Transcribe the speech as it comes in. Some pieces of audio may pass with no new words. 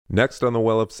Next on the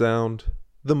Well of Sound,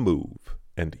 The Move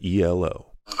and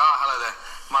ELO. Hello there.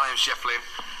 My name's Jeff Lynne,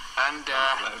 and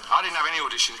I didn't have any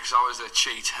auditions because I was a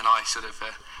cheat, and I sort of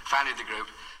founded the group.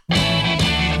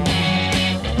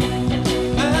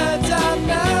 Birds are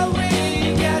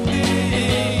blowing at the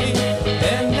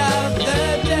end of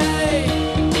the day.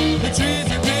 The trees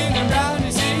are green and brown,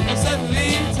 you see, will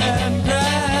suddenly turn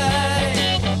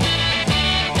grey.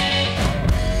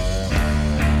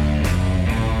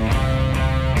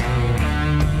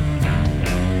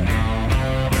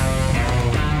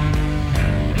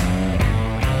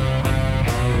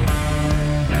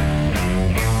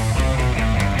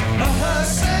 Her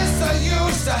sister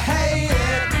used to hate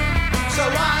it, so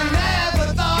I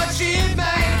never thought she'd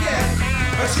make it.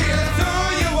 But she threw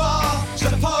you off,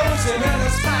 supposing in a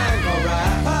spangle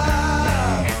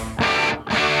wrapper.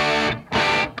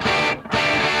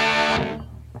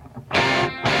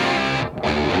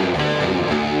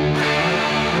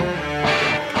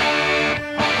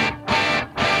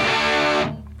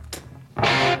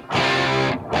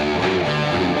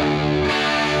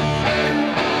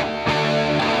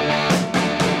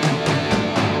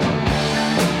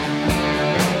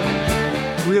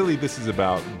 Really, this is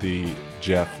about the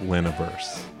Jeff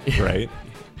Lynne-averse, right?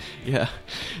 Yeah,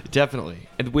 definitely.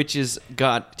 And which has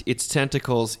got its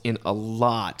tentacles in a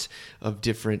lot of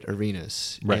different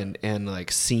arenas, Right. and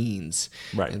like scenes,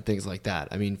 Right. and things like that.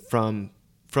 I mean, from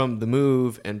The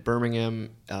Move and Birmingham,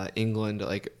 England,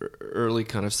 like early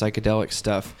kind of psychedelic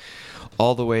stuff,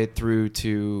 all the way through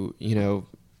to,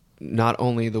 not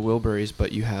only the Wilburys,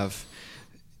 but you have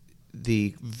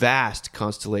the vast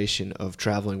constellation of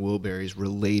Traveling Wilburys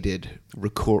related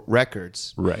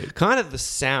records. Right. Kind of the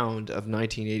sound of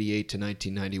 1988 to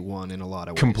 1991 in a lot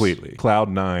of ways. Completely. Cloud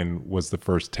 9 was the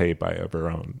first tape I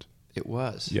ever owned. It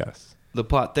was. Yes. The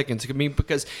plot thickens. I mean,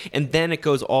 and then it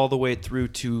goes all the way through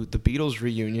to the Beatles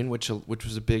reunion, which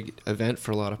was a big event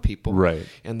for a lot of people. Right.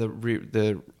 And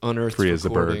the unearthed Free as a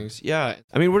bird. recordings. Yeah.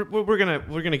 I mean, we're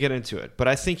gonna get into it, but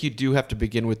I think you do have to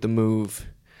begin with The Move.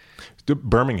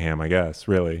 Birmingham, I guess,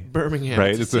 really. Birmingham.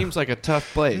 Right? It seems like a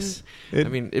tough place.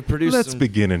 It produced. Let's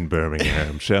begin in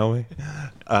Birmingham, shall we?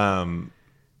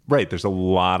 Right. There's a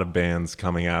lot of bands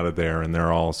coming out of there, and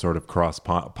they're all sort of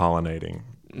cross-pollinating.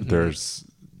 Mm-hmm. There's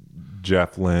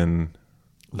Jeff Lynne.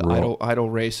 The Idle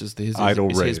Race is his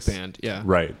band. Yeah.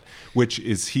 Right. Which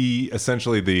is he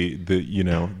essentially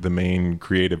the main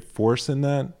creative force in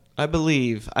that? I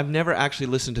believe. I've never actually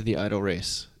listened to the Idle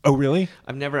Race. Oh, really?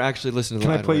 I've never actually listened to Can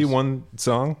the I Idle play Race. you one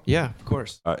song? Yeah, of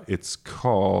course. It's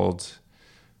called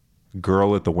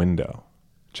Girl at the Window.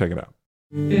 Check it out.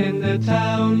 In the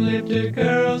town lived a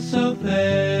girl so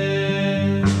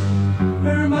fair,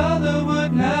 her mother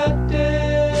would not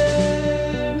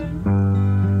dare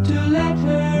to let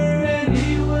her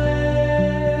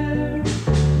anywhere.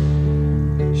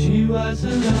 She was a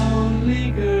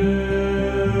lonely girl.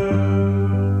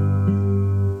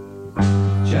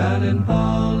 John and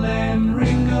Paul and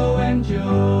Ringo and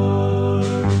George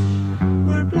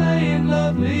were playing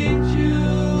lovely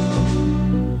tunes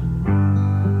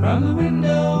from the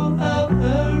window of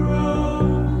her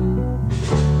room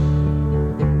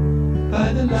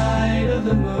by the light of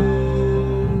the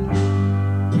moon.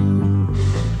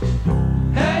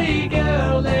 Hey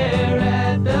girl there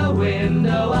at the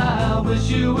window, I wish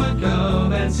you would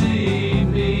come and see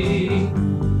me.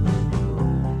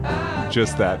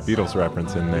 Just that Beatles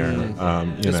reference in there,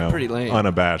 It's pretty lame.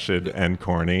 unabashed and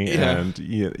corny, Yeah. and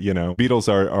Beatles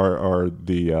are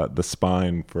the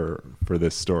spine for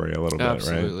this story a little bit,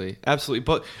 right? Absolutely.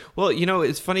 But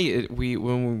it's funny.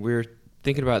 When we were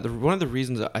thinking about one of the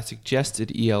reasons I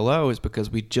suggested ELO is because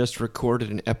we just recorded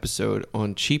an episode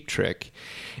on Cheap Trick,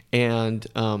 and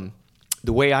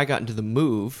the way I got into The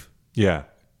Move, Yeah,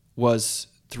 was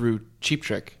through Cheap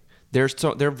Trick. Their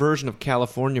version of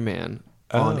California Man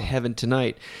on Heaven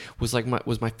Tonight was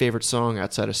my favorite song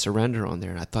outside of Surrender on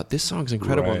there, and I thought this song's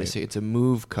incredible. Right. And they say it's a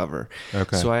Move cover.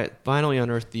 Okay. So I finally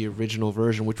unearthed the original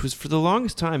version, which was for the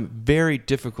longest time very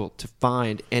difficult to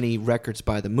find any records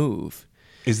by The Move.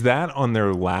 is that on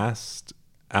their last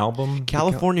album?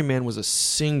 California Man was a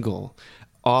single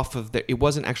off of it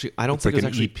wasn't actually. I don't It's think like it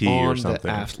was an actually EP or on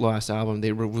something. the last album.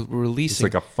 They were It's releasing.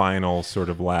 like a final sort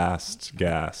of last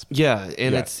gasp. Yeah,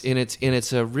 and Yes.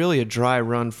 it's a really a dry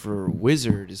run for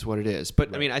Wizard is what it is.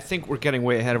 But I mean, I think we're getting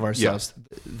way ahead of ourselves.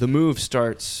 Yeah. The Move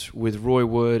starts with Roy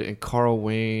Wood and Carl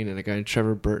Wayne and a guy named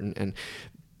Trevor Burton, and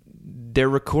they're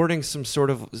recording some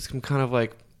kind of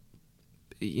like,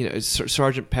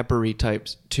 Sergeant Peppery type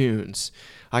tunes.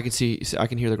 I can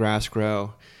hear the grass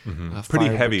grow. Pretty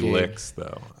Fire heavy Brigade. licks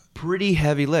though. pretty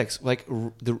heavy licks. Like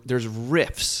there's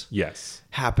riffs Yes.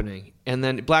 happening, and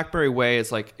then Blackberry Way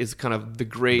is kind of the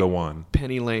great The one.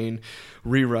 Penny Lane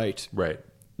rewrite Right.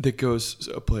 that goes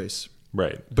a place.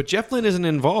 Right. But Jeff Lynne isn't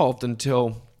involved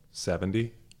until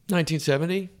 70.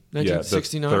 1970, Yeah, the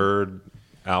 1969. third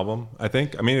album, I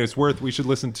think. I mean, we should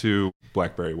listen to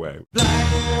Blackberry Way.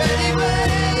 Blackberry Way,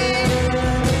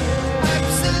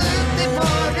 absolutely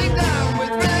pouring down with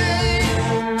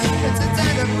rain. It's a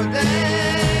terrible day.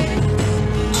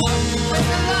 With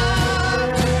the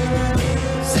love,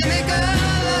 cynical,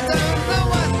 I don't know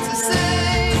what to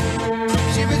say.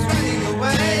 She was running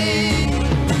away,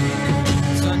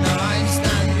 so now I'm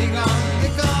standing on the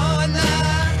corner,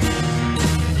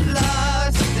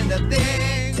 lost in the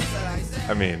things that I say.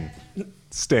 I mean,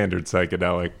 standard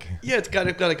psychedelic. Yeah, it's got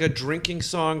like a drinking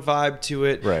song vibe to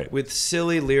it, Right. with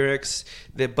silly lyrics.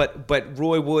 But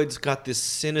Roy Wood's got this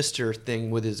sinister thing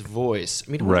with his voice.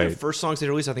 I mean, one of Right. the first songs they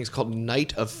released, I think, is called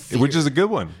 "Night of Fear," Which is a good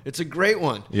one. It's a great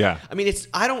one. Yeah. I mean,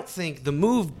 I don't think the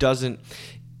move doesn't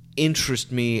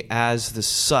interest me as the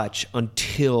such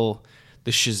until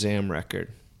the Shazam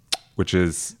record. Which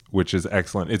is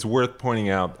excellent. It's worth pointing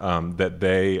out that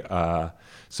they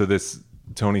so this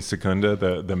Tony Secunda,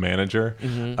 the manager,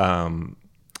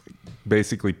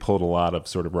 basically pulled a lot of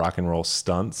sort of rock and roll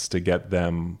stunts to get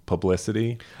them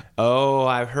publicity. Oh,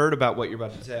 I've heard about what you're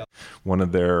about to say. One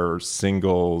of their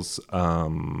singles,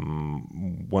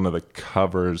 one of the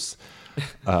covers,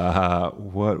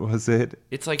 what was it?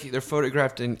 It's like they're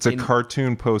photographed in. It's a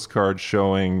cartoon postcard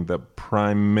showing the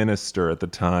prime minister at the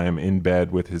time in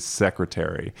bed with his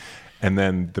secretary. And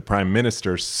then the prime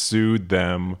minister sued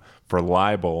them for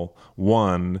libel,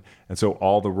 won, and so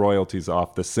all the royalties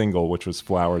off the single, which was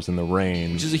Flowers in the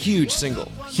Rain, which is a huge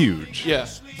single. huge. Yeah.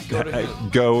 Go to him.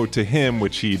 Go to him,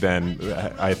 which he then,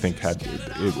 I think, had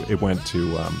it went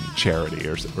to charity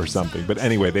or something. But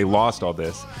anyway, they lost all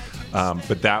this.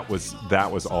 But that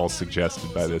was all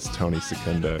suggested by this Tony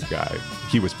Secunda guy.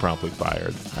 He was promptly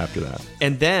fired after that.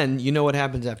 And then, you know what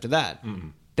happens after that?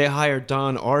 They hired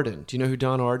Don Arden. Do you know who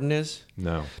Don Arden is?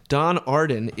 No. Don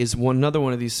Arden is another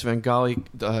one of these Svengali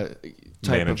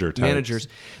type managers,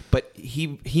 but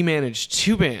he managed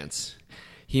two bands.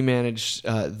 He managed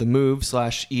The Move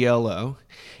 /ELO,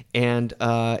 and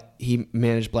he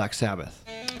managed Black Sabbath.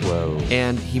 Whoa.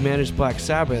 And he managed Black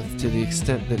Sabbath to the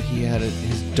extent that he had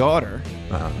his daughter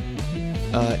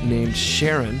named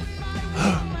Sharon.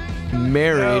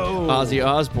 Married Ozzy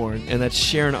Osbourne, and that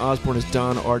Sharon Osbourne is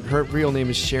Don Arden. Her real name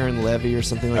is Sharon Levy or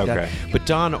something like that. But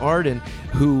Don Arden,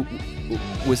 who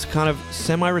was kind of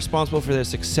semi-responsible for their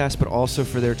success, but also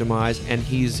for their demise, and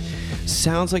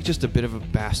sounds like just a bit of a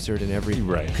bastard in every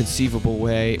conceivable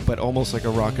way, but almost like a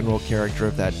rock and roll character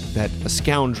of that a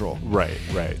scoundrel. Right.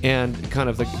 And kind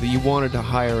of you wanted to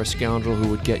hire a scoundrel who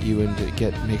would get you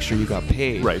make sure you got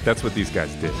paid. Right. That's what these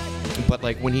guys did. But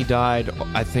like when he died,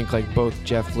 I think like both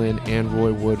Jeff Lynne and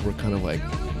Roy Wood were kind of like,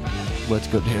 let's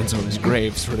go dance on his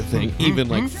grave sort of thing, even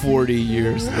like 40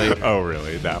 years later. Oh,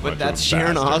 really? But that's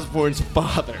Sharon Osbourne's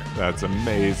father. That's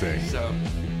amazing. So,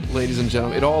 ladies and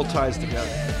gentlemen, it all ties together.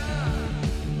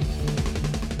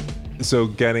 So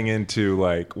getting into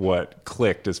like what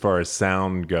clicked as far as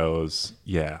sound goes,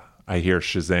 yeah. I hear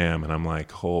Shazam and I'm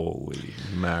like, holy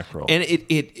mackerel. And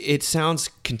it sounds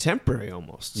contemporary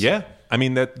almost. Yeah. I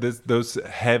mean, those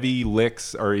heavy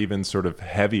licks are even sort of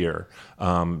heavier.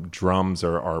 Drums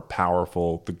are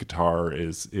powerful. The guitar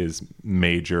is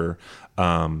major.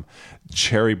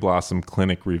 Cherry Blossom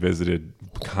Clinic Revisited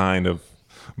kind of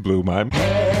blew my mind.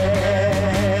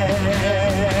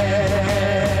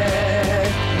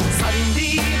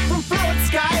 Sunday from flood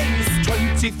skies,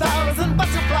 20,000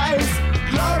 butterflies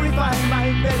glorify my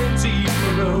melody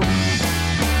room.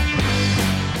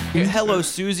 Hello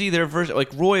Susie, their version, like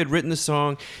Roy had written the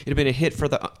song, it had been a hit for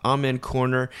the Amen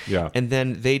Corner, and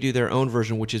then they do their own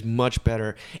version, which is much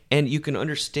better, and you can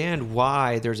understand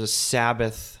why there's a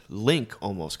Sabbath link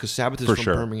almost, because Sabbath is from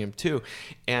Birmingham too,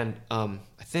 and I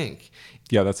think,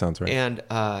 that sounds right, and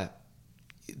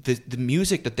the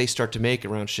music that they start to make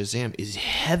around Shazam is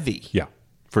heavy. Yeah,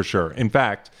 for sure. In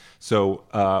fact, so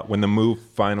when the move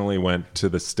finally went to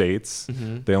the States,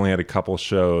 they only had a couple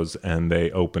shows, and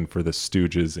they opened for the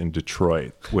Stooges in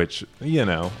Detroit, which,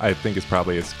 I think is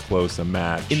probably as close a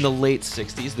match. In the late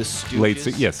 60s, the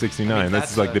Stooges? 69. I mean,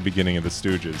 this is like the beginning of the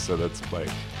Stooges, so that's like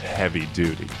heavy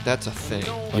duty. That's a thing.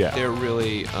 Like, they're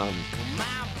really...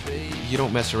 you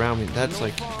don't mess around with. That's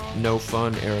like No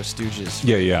Fun era Stooges.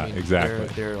 Yeah, exactly.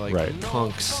 They're like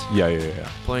punks. Yeah.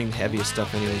 Playing the heaviest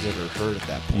stuff anyone's ever heard at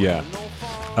that point. Yeah.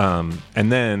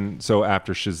 And then, so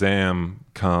after Shazam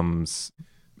comes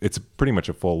it's pretty much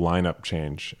a full lineup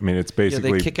change. I mean, it's Yeah,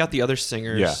 basically they kick out the other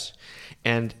singers. Yeah.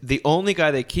 And the only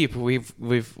guy they keep,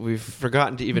 we've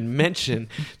forgotten to even mention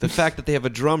the fact that they have a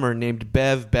drummer named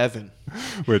Bev Bevan.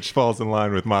 which falls in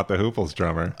line with Mott the Hoople's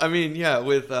drummer, I mean, yeah,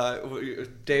 with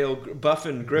Dale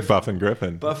Buffin Griffin. Buff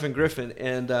and Griffin.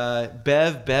 And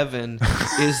Bev Bevan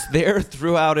is there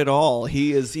throughout it all.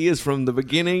 He is from the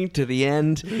beginning to the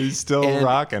end. He's still And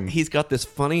rocking. He's got this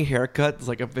funny haircut. It's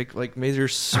like a big, like major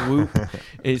swoop. And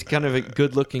he's kind of a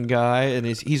good-looking guy, and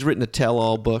he's written a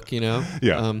tell-all book, you know.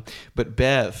 Yeah. But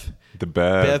Bev. The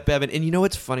Bev. Bevan. And you know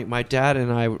what's funny? My dad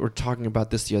and I were talking about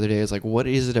this the other day. It's like, what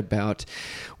is it about?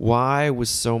 Why was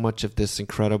so much of this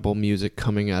incredible music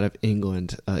coming out of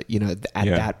England, at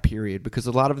that period? Because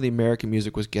a lot of the American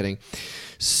music was getting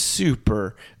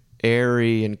super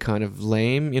airy and kind of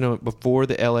lame, before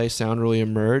the LA sound really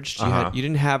emerged. You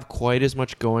didn't have quite as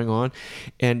much going on.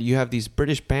 And you have these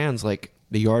British bands like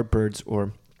the Yardbirds,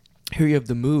 or here you have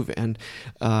The Move, and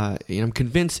I'm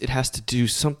convinced it has to do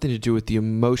something to do with the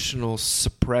emotional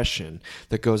suppression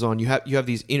that goes on. You have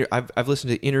these I've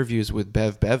listened to interviews with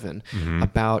Bev Bevan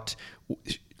about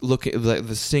looking at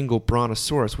the single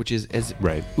Brontosaurus, which is as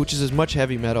much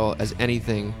heavy metal as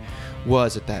anything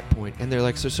was at that point. And they're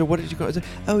like, so what did you go? Like,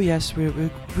 oh yes, we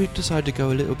decided to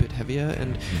go a little bit heavier,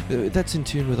 and that's in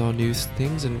tune with our new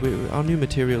things, and our new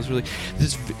materials. Really,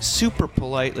 this super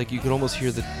polite, like you could almost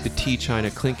hear the tea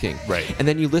china clinking. Right. And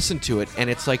then you listen to it, and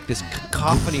it's like this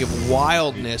cacophony of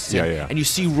wildness. And you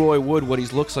see Roy Wood, what he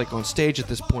looks like on stage at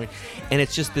this point, and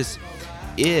it's just this.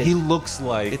 He looks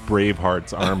like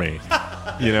Braveheart's army.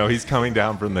 He's coming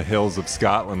down from the hills of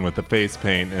Scotland with the face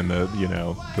paint and the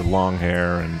long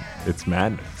hair, and it's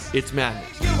madness. It's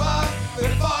madness.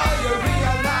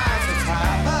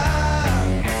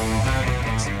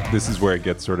 This is where it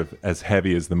gets sort of as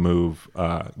heavy as The Move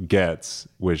gets,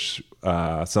 which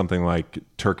something like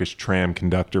Turkish Tram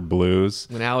Conductor Blues.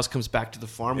 When Alice comes back to the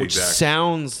farm, which Exactly.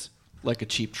 sounds like a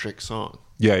Cheap Trick song.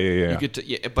 Yeah. You get to,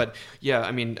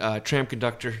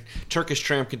 Turkish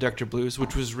Tram Conductor Blues,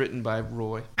 which was written by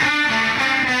Roy. Hey,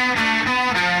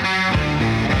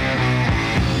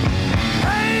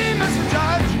 Mr.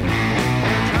 Judge,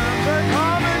 times are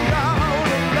coming down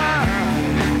the line.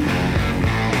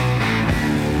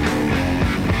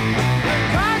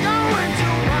 If I go into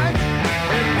much,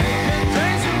 it may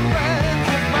contain some friends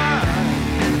of mine.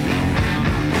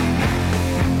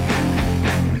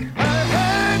 I've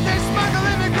heard they smuggle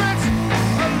immigrants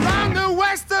along the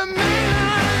western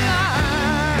mainland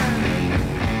line.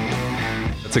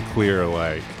 It's a clear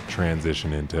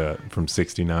transition into from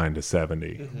 69 to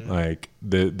 70. Like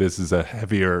this is a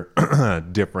heavier,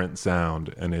 different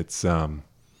sound, and it's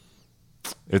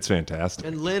fantastic.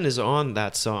 And Lynn is on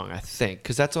that song, I think,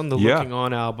 because that's on the Looking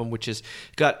On album, which has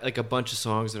got like a bunch of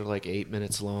songs that are like 8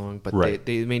 minutes long, but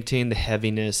they maintain the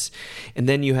heaviness. And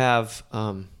then you have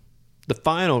the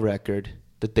final record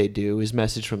that they do is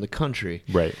Message from the Country.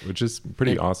 Right, which is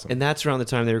pretty awesome. And that's around the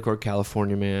time they record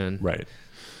California Man. Right.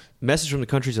 Message from the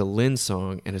Country is a Lynn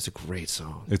song, and it's a great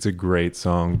song. It's a great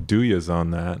song. Dooya's on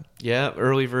that. Yeah,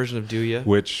 early version of Dooya.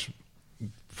 Which,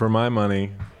 for my money,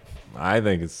 I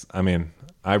think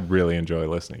I really enjoy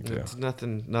listening to. It's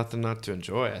nothing not to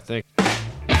enjoy, I think. In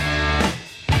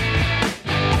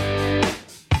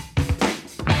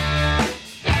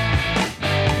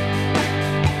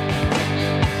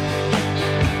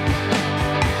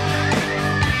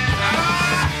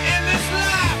this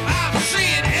life, I've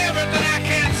seen everything I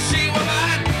can see with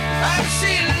mine. I've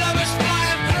seen lovers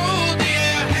flying through the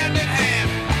air hand in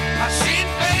hand. I've seen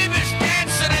babies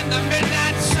dancing in the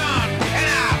midnight sun. And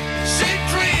I've seen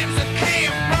dreams that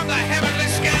came from the heavenly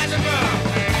skies above.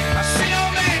 I've seen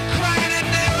old men crying at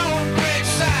their own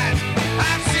gravesides.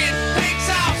 I've seen pigs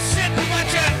out sitting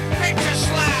watching picture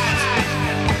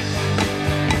slides.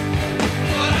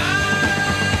 But I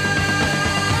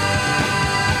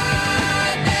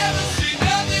never see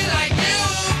nothing like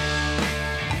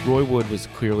you. Roy Wood was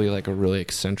clearly like a really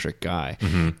eccentric guy,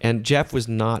 and Jeff was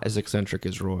not as eccentric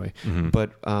as Roy.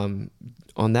 But on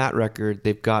that record,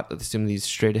 they've got some of these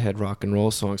straight ahead rock and roll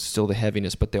songs, still the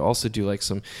heaviness, but they also do like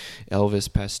some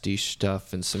Elvis pastiche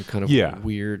stuff and some kind of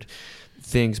weird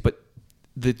things. But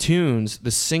the tunes,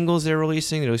 the singles they're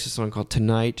releasing, they released a song called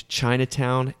Tonight,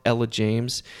 Chinatown, Ella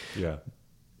James. Yeah.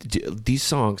 These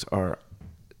songs are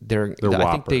they're I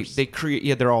whoppers. think they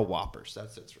create they're all whoppers.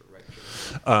 That's right.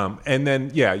 And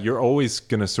then, you're always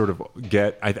going to sort of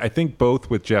get, I think both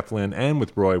with Jeff Lynne and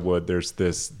with Roy Wood, there's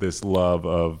this love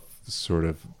of sort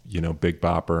of, Big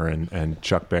Bopper and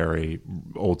Chuck Berry,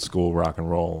 old school rock and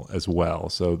roll as well.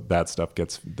 So that stuff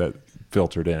gets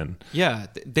filtered in. Yeah,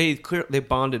 they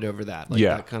bonded over that,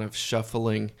 that kind of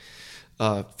shuffling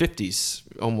 50s,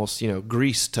 almost,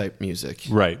 Grease type music.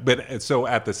 Right. But so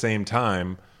at the same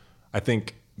time, I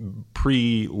think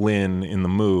pre-Lynn in the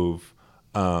Move,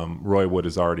 Roy Wood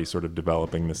is already sort of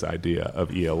developing this idea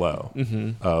of ELO,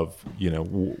 of,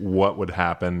 what would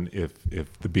happen if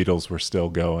the Beatles were still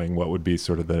going, what would be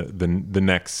sort of the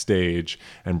next stage,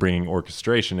 and bringing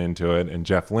orchestration into it. And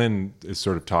Jeff Lynne is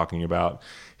sort of talking about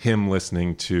him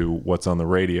listening to what's on the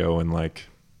radio in like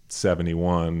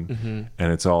 71,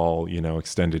 and it's all,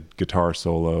 extended guitar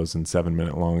solos and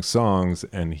 7-minute long songs,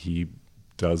 and he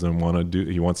doesn't want to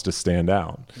he wants to stand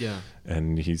out. Yeah.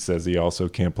 And he says he also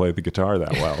can't play the guitar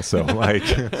that well. So like,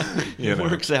 It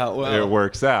works out well. It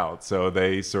works out. So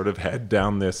they sort of head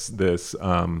down this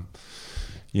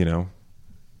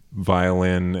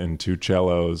violin and 2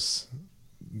 cellos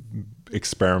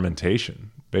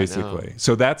experimentation, basically.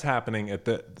 So that's happening at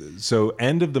the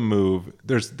end of the Move.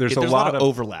 There's a lot of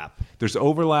overlap. There's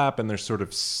overlap, and there's sort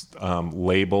of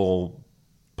label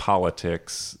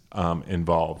politics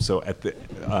involved. So at the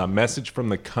Message from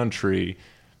the Country,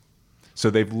 so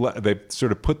they've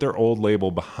sort of put their old label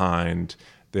behind.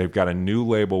 They've got a new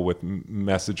label with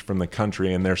Message from the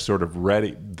Country, and they're sort of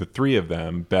ready. The 3 of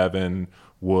them, Bevan,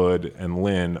 Wood, and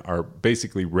Lynn, are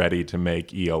basically ready to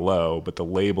make ELO, but the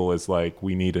label is like,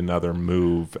 we need another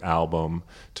Move album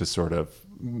to sort of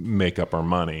make up our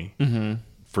money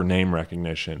for name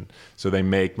recognition. So they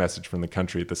make Message from the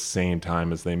Country at the same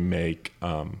time as they make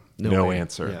No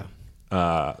Answer.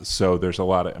 Yeah. So there's a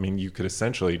lot of, you could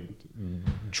essentially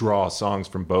draw songs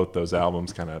from both those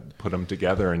albums, kind of put them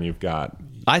together, and you've got,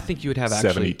 I think you would have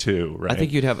 72, right? I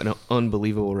think you'd have an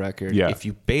unbelievable record if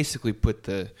you basically put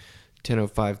the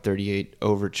 10:05:38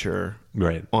 Overture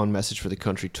on Message for the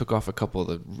Country, took off a couple of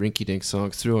the rinky-dink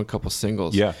songs, threw in a couple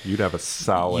singles. Yeah, you'd have a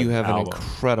solid You have album. an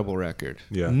incredible record.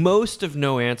 Yeah. Most of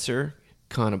No Answer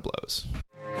kind of blows.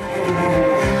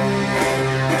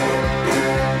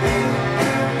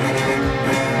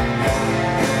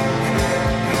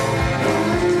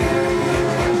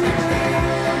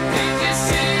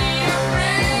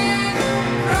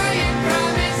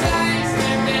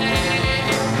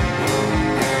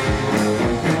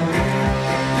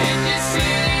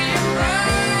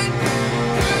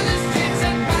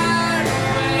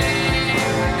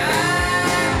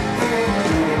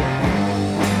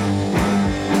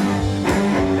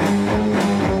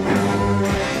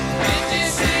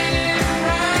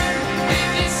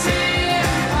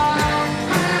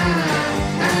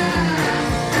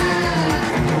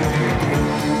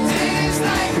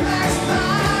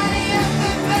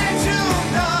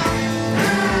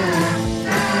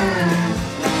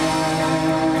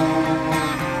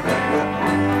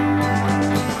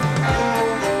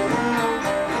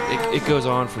 Goes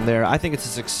on from there. I think it's a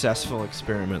successful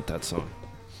experiment, that song.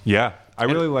 Yeah, I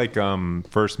really like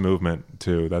First Movement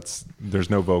too. There's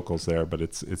no vocals there, but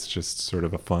it's just sort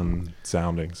of a fun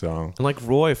sounding song. And like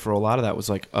Roy, for a lot of that, was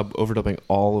like overdubbing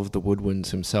all of the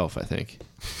woodwinds himself, I think.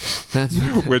 That's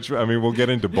Which, we'll get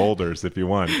into Boulders if you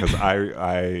want, because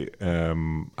I've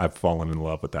fallen in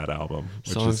love with that album.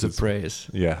 Songs of Praise.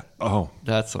 Yeah. Oh,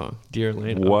 that song, Dear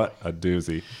Lane. What a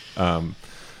doozy.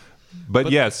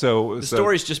 But yeah, the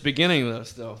story's just beginning, though.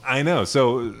 Still, I know.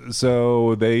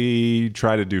 So they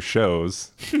try to do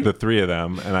shows, the 3 of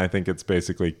them, and I think it's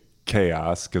basically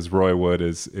chaos because Roy Wood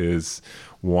is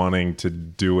wanting to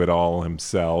do it all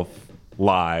himself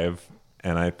live,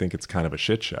 and I think it's kind of a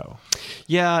shit show.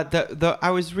 Yeah,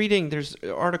 I was reading, there's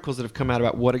articles that have come out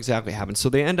about what exactly happened. So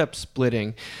they end up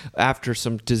splitting after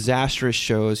some disastrous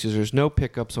shows because there's no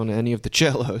pickups on any of the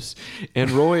cellos, and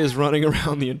Roy is running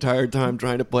around the entire time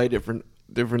trying to play different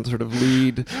sort of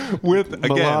lead with, again,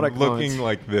 melodic looking lines.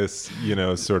 like this,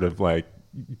 sort of like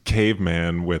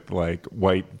caveman with like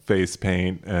white face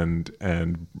paint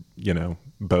and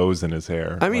bows in his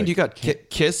hair. You got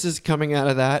Kiss is coming out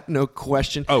of that, no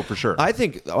question. Oh, for sure. I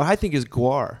think is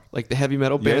Gwar, like the heavy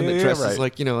metal band that dresses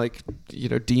like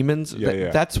demons.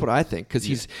 That's what I think,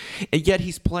 because and yet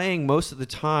he's playing most of the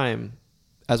time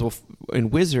as well in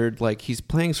Wizard, like he's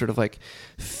playing sort of like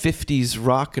 50s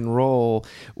rock and roll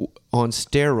on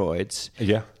steroids.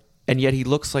 Yeah. And yet he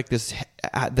looks like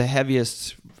the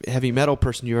heaviest heavy metal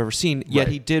person you've ever seen, yet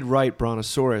he did write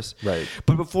Brontosaurus. Right.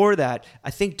 But before that,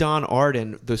 I think Don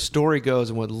Arden, the story goes,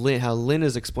 and how Lynn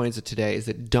explains it today, is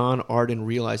that Don Arden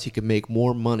realized he could make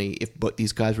more money but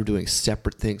these guys were doing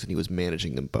separate things and he was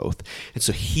managing them both. And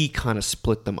so he kind of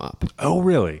split them up. Oh,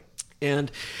 really?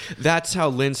 And that's how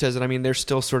Lynn says it. They're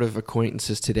still sort of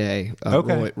acquaintances today,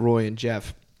 Roy and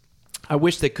Jeff. I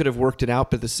wish they could have worked it out,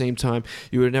 but at the same time,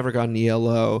 you would have never gotten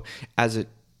ELO as it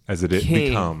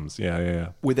becomes. Yeah.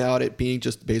 Without it being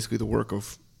just basically the work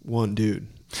of one dude.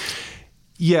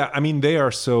 Yeah, I mean, they are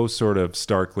so sort of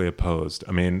starkly opposed.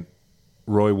 I mean,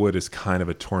 Roy Wood is kind of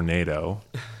a tornado,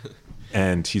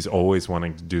 and he's always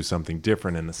wanting to do something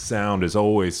different, and the sound is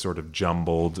always sort of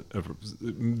jumbled,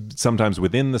 sometimes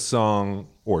within the song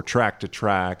or track to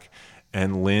track,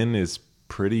 and Lynn is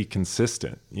pretty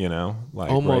consistent, like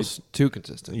Almost too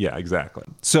consistent. Yeah, exactly.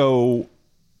 So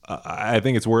I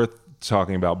think it's worth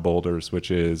talking about Boulders, which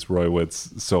is Roy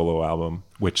Wood's solo album,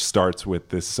 which starts with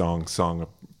this Song of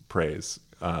Praise,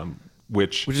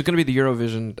 which is going to be the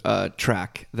Eurovision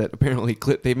track that apparently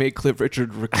they made Cliff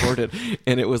Richard record it,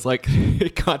 and it was like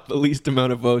it got the least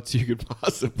amount of votes you could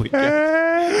possibly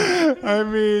get. I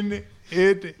mean,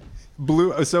 it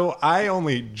blew. So I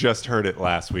only just heard it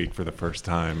last week for the first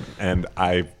time, and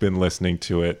I've been listening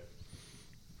to it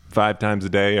 5 times a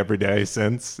day, every day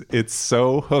since. It's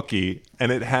so hooky,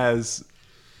 and it has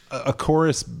a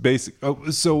chorus basic. Oh,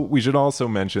 so we should also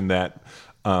mention that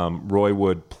Roy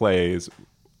Wood plays,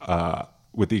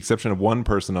 with the exception of one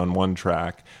person on one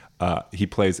track, he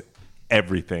plays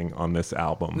everything on this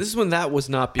album. This is when that was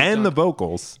not being and done. the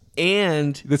vocals.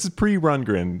 And this is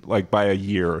pre-Rundgren, like by a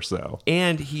year or so.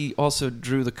 And he also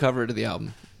drew the cover to the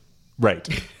album, right?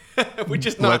 Which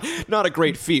is not a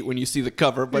great feat when you see the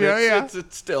cover, but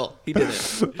it's still he did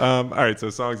it. All right, so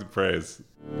Songs of Praise.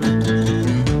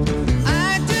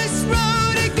 I just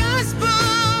wrote a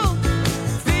gospel,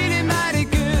 feeling mighty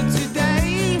good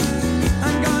today.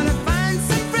 I'm gonna find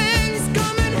some friends,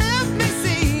 come and help me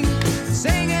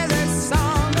sing this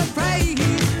song of praise.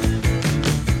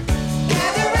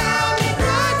 Gather round me,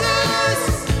 brothers,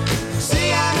 see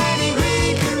how many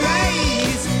we can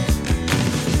raise.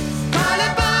 Call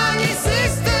upon your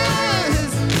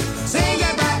sisters, sing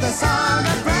about the song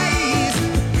of praise.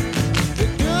 The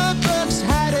good books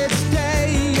had its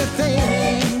day, a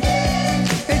thing.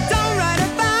 They don't write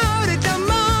about it no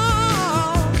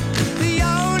more. The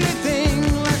only thing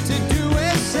left to do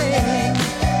is sing.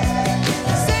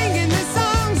 Singing the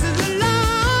songs of the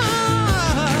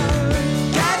Lord.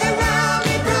 Gather round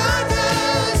me,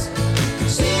 brothers,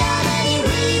 see how many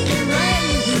we can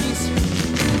raise.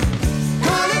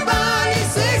 Call upon your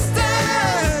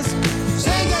sisters,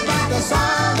 sing about the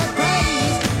song of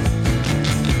praise.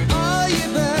 All you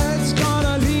birds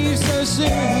gonna leave so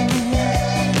soon.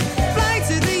 Fly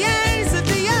to the ends of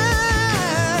the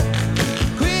earth.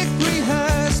 Quick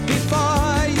rehearse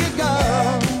before you go.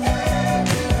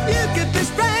 You could be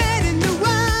spreading the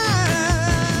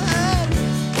word.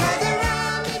 Gather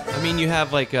round me, I mean, you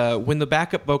have like when the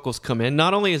backup vocals come in.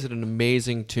 Not only is it an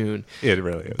amazing tune, It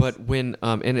really is. but when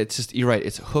and it's just you're right.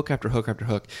 It's hook after hook after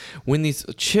hook. When these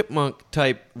chipmunk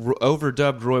type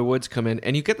overdubbed Roy Woods come in,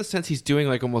 and you get the sense he's doing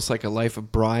like almost like a Life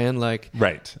of Brian, like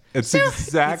right. It's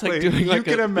exactly. doing you like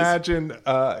can a- imagine.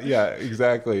 Yeah,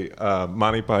 exactly.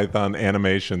 Monty Python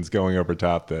animations going over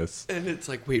top this. and it's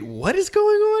like, wait, what is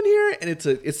going on here? And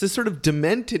it's this sort of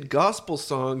demented gospel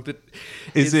song that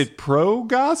Is it pro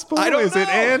gospel? I don't Is know. it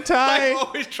anti? I've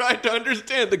always tried to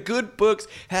understand. The good books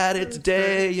had its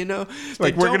day,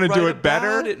 Like, we're gonna do it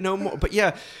better? It no more. But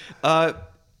yeah,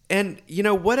 and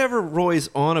whatever Roy's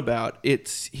on about,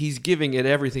 he's giving it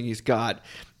everything he's got,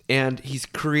 and he's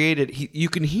created. You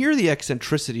can hear the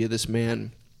eccentricity of this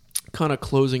man, kind of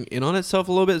closing in on itself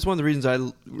a little bit. It's one of the reasons I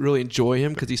really enjoy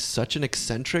him, because he's such an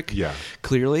eccentric. Yeah.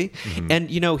 Clearly, and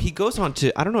he goes on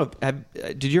to. I don't know.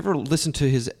 Did you ever listen to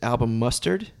his album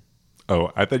Mustard? Oh,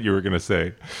 I thought you were going to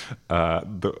say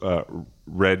the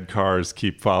red cars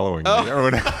keep following me or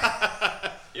whatever.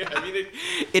 Yeah, I mean,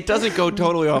 it doesn't go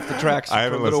totally off the tracks. I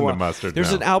haven't for a little listened to while. Mustard,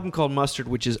 There's no. an album called Mustard,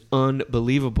 which is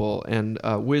unbelievable, and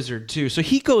Wizard too. So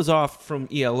he goes off from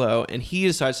ELO, and he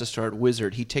decides to start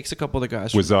Wizard. He takes a couple of the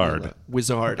guys. Wizard. From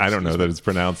Wizard. I don't know excuse that me. it's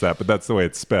pronounced that, but that's the way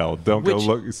it's spelled. Don't go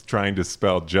Which- trying to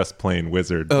spell just plain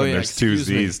wizard Oh, when yeah, there's 2 excuse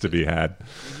me. Z's to be had.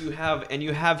 You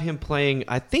have him playing.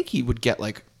 I think he would get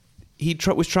like. He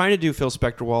was trying to do Phil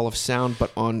Spector Wall of Sound,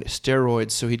 but on steroids.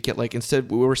 So he'd get like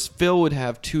Phil would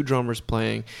have 2 drummers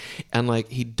playing, and like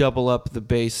he'd double up the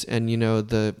bass, and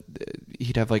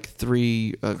he'd have like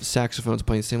 3 saxophones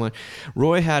playing the same line.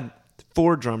 Roy had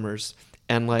 4 drummers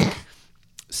and like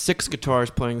 6 guitars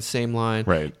playing the same line.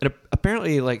 Right. And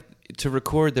apparently, like to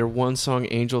record their one song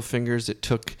Angel Fingers, it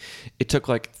took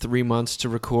like 3 months to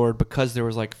record because there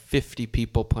was like 50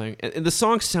 people playing, and the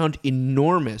songs sound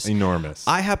enormous.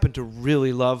 I happen to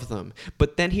really love them,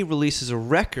 but then he releases a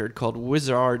record called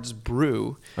Wizard's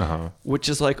Brew, which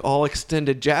is like all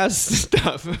extended jazz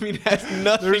stuff. I mean, it has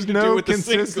nothing There's to no do with the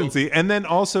consistency. singles. And then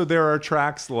also there are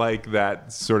tracks like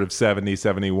that sort of 70,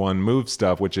 71 move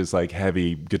stuff, which is like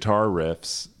heavy guitar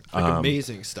riffs. Like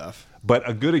amazing stuff. But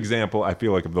a good example, I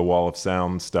feel like, of the Wall of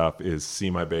Sound stuff is See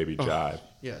My Baby Jive.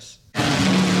 Yes.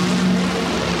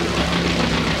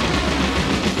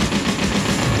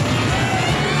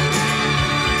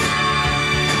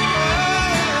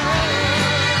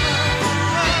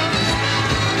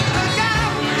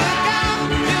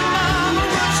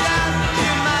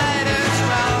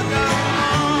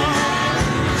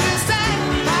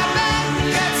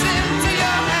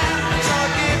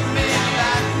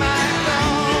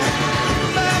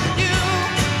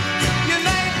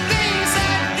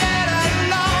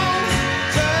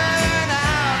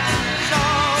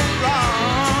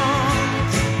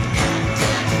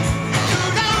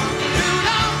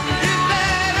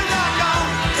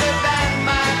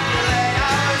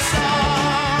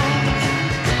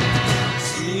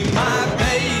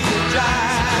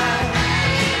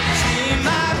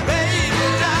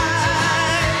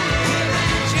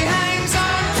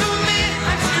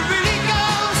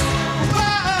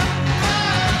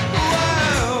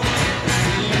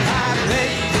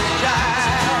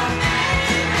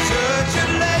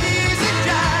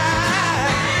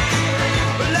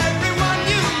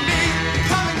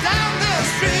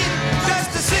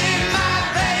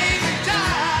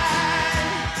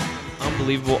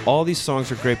 unbelievable. All these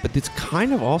songs are great, but it's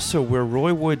kind of also where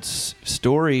Roy Wood's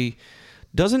story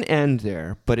doesn't end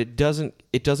there, but it doesn't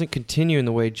continue in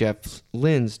the way Jeff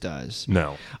Lynne's does.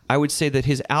 No. I would say that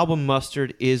his album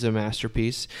Mustard is a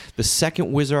masterpiece. The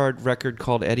second Wizard record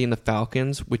called Eddie and the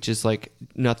Falcons, which is like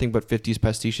nothing but 50s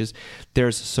pastiches,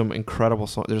 there's some incredible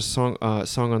songs. There's a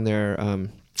song on there,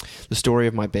 The Story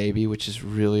of My Baby, which is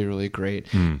really, really great.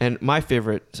 And my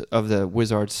favorite of the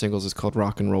Wizard singles is called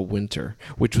Rock and Roll Winter,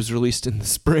 which was released in the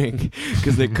spring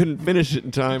because they couldn't finish it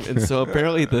in time. And so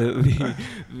apparently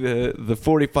the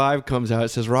 45 comes out. It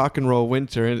says Rock and Roll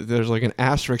Winter, and there's like an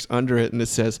asterisk under it, and it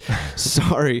says,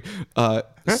 sorry,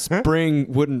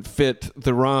 spring wouldn't fit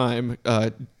the rhyme,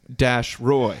 dash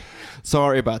Roy.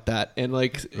 Sorry about that. And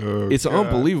like, it's an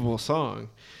unbelievable song.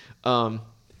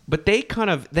 But they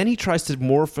then he tries to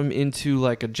morph him into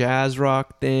like a jazz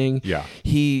rock thing. Yeah.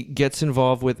 He gets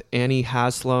involved with Annie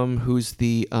Haslam, who's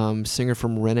the singer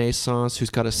from Renaissance, who's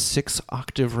got a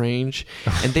 6-octave range.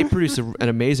 And they produce an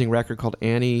amazing record called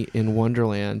Annie in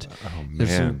Wonderland. Oh, man.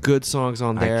 There's some good songs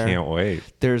on there. I can't wait.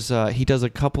 There's he does a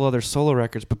couple other solo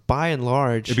records, but by and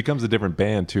large... It becomes a different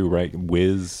band too, right? The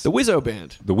Wizzo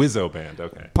Band. The Wizzo Band,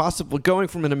 okay. Possibly going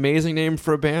from an amazing name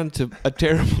for a band to a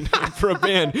terrible name for a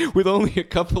band with only a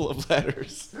couple of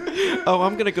letters. Oh,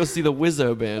 I'm gonna go see the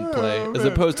Wizzo Band play as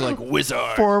opposed to like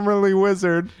Wizard. Formerly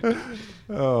Wizard.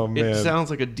 Oh man, it sounds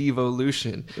like a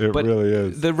devolution. It really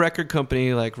is. The record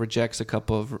company like rejects a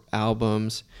couple of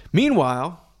albums.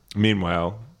 Meanwhile,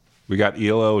 we got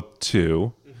ELO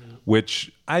 2,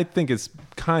 which I think is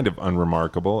kind of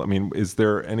unremarkable. I mean, is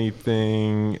there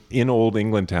anything in Old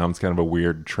England Town? It's kind of a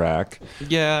weird track.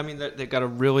 Yeah, I mean they got a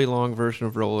really long version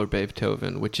of Roller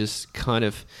Beethoven, which is kind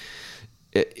of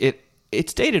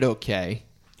it's dated okay.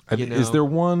 Is there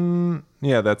one?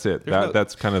 Yeah, that's it.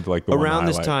 That's kind of like the one around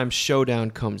this highlight. time.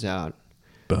 Showdown comes out.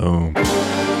 Boom.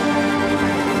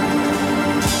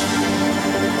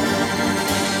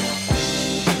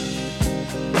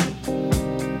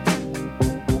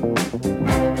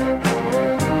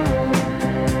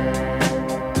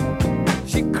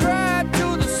 She cried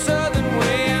to the southern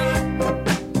wind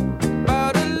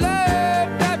about a love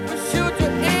that pursued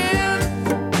her in.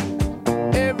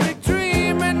 Every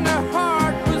dream in her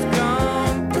heart was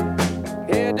gone,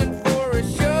 heading for a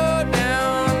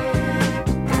showdown.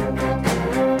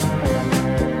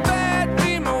 Bad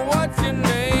dreamer, what's your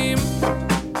name?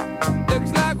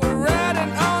 Looks like we're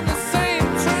riding on the same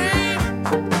train.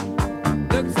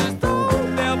 Looks as though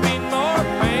there'll be more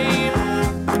pain.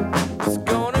 It's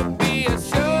gonna be a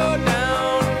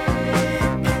showdown,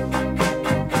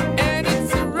 and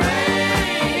it's a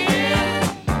rain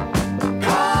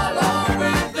all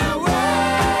over the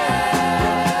world.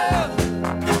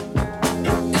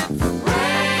 It's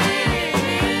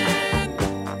rain.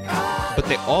 But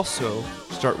they also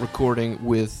start recording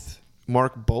with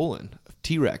Mark Bolan of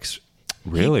T-Rex.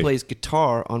 Really? He plays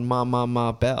guitar on Ma Ma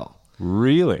Ma Bell,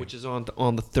 Really? which is on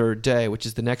the third day, which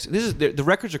is the next. This is the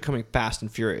records are coming fast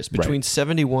and furious. Between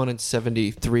 71 and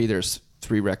 73, there's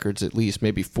 3 records at least,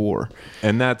 maybe 4.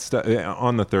 And that's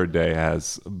on the third day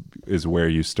is where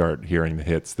you start hearing the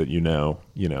hits that you know.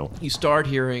 You start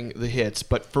hearing the hits,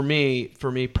 but for me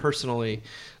personally,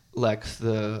 Lex,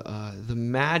 the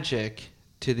magic,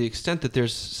 to the extent that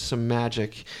there's some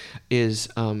magic, is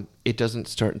it doesn't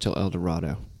start until El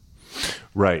Dorado.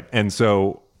 Right. And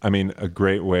so, I mean, a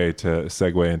great way to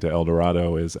segue into El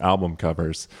Dorado is album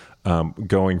covers,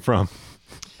 going from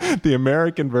the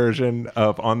American version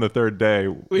of On the Third Day,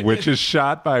 which is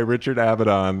shot by Richard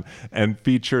Avedon and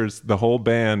features the whole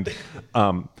band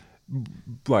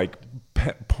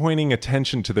pointing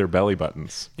attention to their belly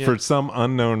buttons for some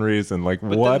unknown reason. Like,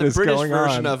 But what then is the British going on?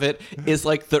 version of it is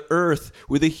like the Earth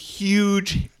with a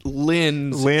huge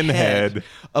Lynn head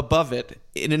above it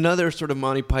in another sort of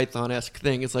Monty Python-esque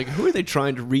thing. It's like, who are they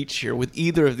trying to reach here with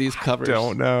either of these covers?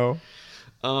 Don't know.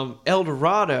 El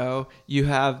Dorado, you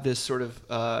have this sort of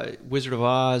Wizard of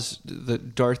Oz, the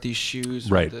Dorothy's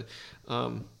shoes. Right.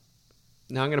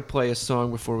 Now I'm going to play a song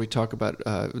before we talk about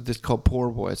this called Poor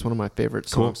Boy. It's one of my favorite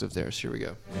songs of theirs. Here we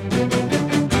go. Me,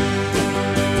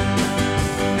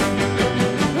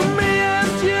 I'm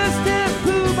just a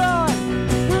poor boy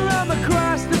from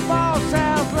across the far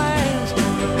Southlands,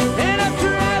 and I've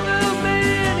traveled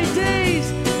many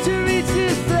days to reach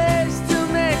this place to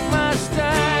make my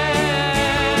stand.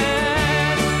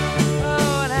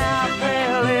 Oh, and I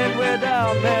fell in with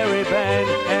a merry band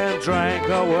and drank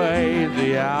away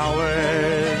the hours.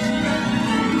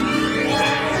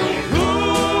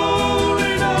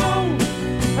 Rolling on,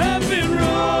 I've been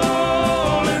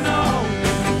rolling on,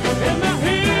 and my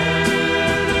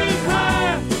head is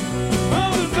high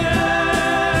on the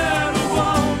battle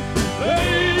wall.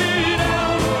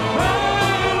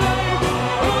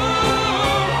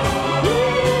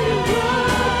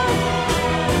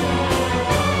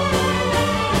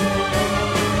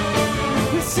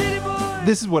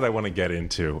 this is what I want to get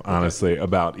into, honestly,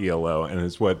 about ELO, and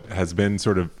is what has been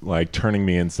sort of like turning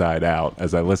me inside out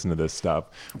as I listen to this stuff,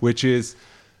 which is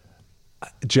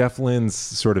Jeff Lynne's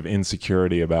sort of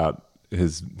insecurity about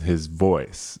his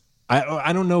voice.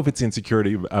 I don't know if it's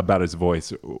insecurity about his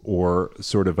voice or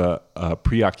sort of a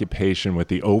preoccupation with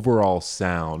the overall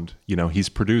sound. You know, he's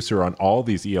producer on all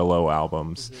these ELO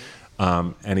albums,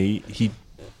 and he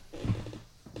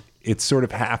it's sort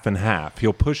of half and half.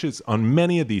 He'll push on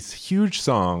many of these huge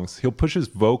songs, he'll push his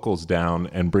vocals down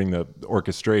and bring the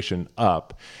orchestration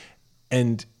up.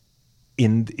 And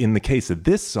in the case of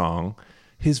this song,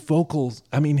 his vocals,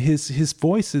 I mean, his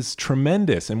voice is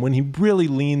tremendous. And when he really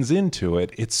leans into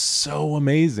it, it's so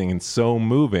amazing and so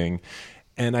moving.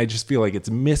 And I just feel like it's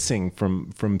missing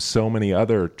from so many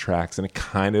other tracks, and it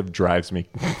kind of drives me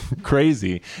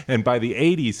crazy. And by the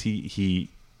 80s,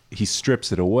 he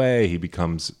strips it away. He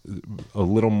becomes a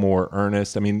little more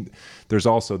earnest. I mean, there's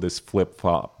also this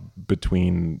flip-flop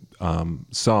between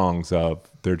songs of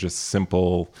they're just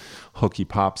simple hooky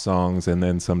pop songs, and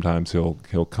then sometimes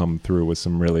he'll come through with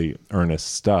some really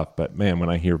earnest stuff. But man, when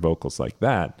I hear vocals like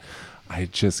that, I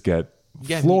just get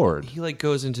floored. He like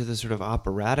goes into this sort of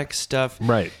operatic stuff.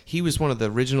 Right. He was one of the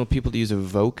original people to use a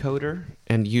vocoder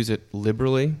and use it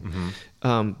liberally.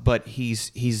 But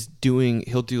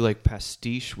he'll do like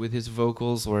pastiche with his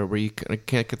vocals, where you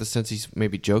can't get the sense he's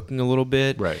maybe joking a little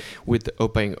bit, right, with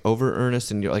being over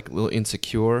earnest and you're like a little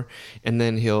insecure, and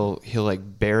then he'll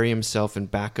like bury himself in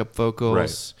backup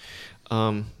vocals.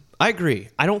 Right. I agree.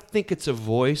 I don't think it's a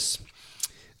voice.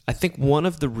 I think one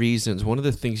of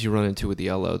the things you run into with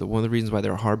ELO, one of the reasons why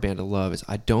they're a hard band to love, is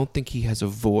I don't think he has a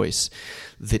voice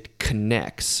that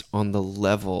connects on the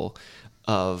level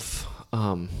of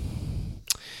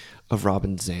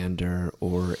Robin Zander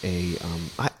or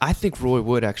I think Roy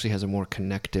Wood actually has a more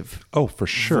connective for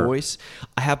sure voice.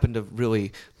 I happen to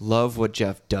really love what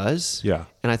Jeff does. Yeah.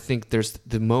 And I think there's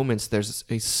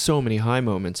so many high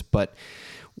moments, but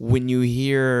when you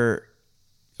hear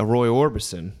a Roy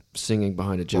Orbison singing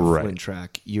behind a Jeff Lynne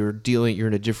track, you're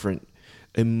in a different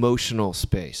emotional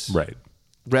space. Right.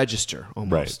 Register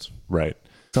almost. Right.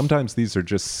 Sometimes these are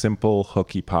just simple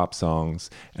hooky pop songs,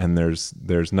 and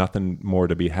there's nothing more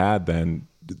to be had than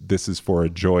this is for a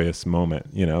joyous moment.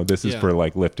 You know, this is for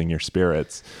like lifting your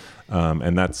spirits,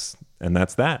 and that's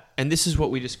that. And this is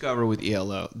what we discover with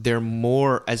ELO. They're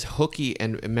more, as hooky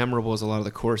and memorable as a lot of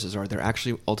the choruses are, they're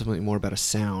actually ultimately more about a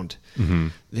sound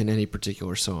than any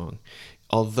particular song.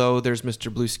 Although there's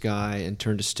Mr. Blue Sky and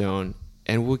Turn to Stone,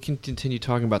 and we can continue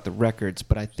talking about the records,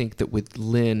 but I think that with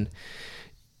Lynne,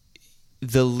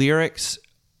 the lyrics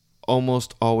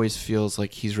almost always feels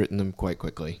like he's written them quite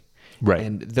quickly. Right.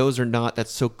 And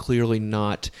that's so clearly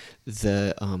not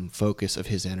the focus of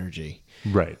his energy.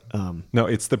 Right. No,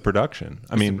 it's the production.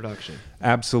 The production.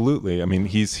 Absolutely. I mean,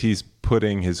 he's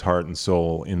putting his heart and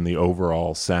soul in the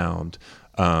overall sound.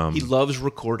 He loves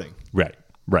recording. Right.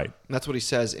 Right. That's what he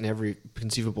says in every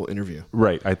conceivable interview.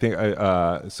 Right. I think,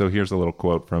 so here's a little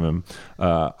quote from him.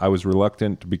 I was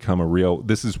reluctant to become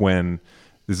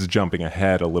this is jumping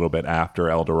ahead a little bit after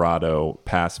El Dorado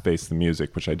past Face the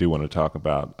Music, which I do want to talk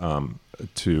about,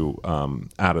 to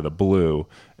Out of the Blue,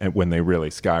 and when they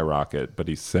really skyrocket. But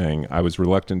he's saying, I was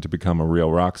reluctant to become a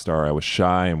real rock star. I was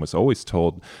shy and was always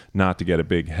told not to get a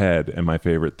big head. And my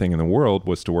favorite thing in the world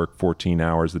was to work 14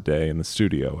 hours a day in the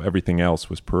studio. Everything else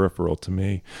was peripheral to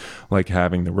me, like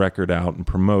having the record out and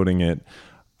promoting it.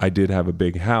 I did have a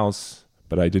big house,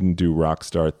 but I didn't do rock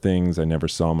star things. I never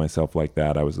saw myself like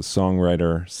that. I was a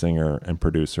songwriter, singer, and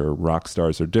producer. Rock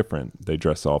stars are different. They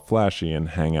dress all flashy and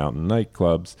hang out in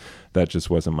nightclubs. That just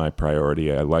wasn't my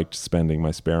priority. I liked spending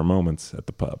my spare moments at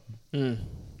the pub.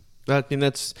 I mean,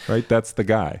 that's right. That's the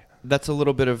guy. That's a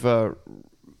little bit of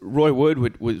Roy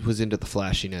Wood was into the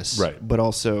flashiness, right? But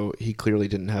also he clearly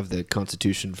didn't have the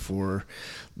constitution for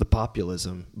the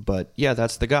populism. But yeah,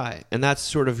 that's the guy, and that's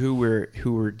sort of who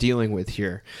we're dealing with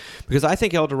here. Because I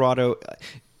think El Dorado,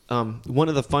 one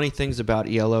of the funny things about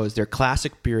ELO is their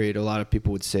classic period. A lot of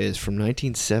people would say is from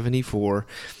 1974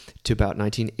 to about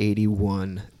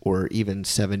 1981 or even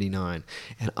 79,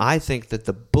 and I think that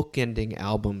the bookending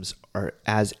albums are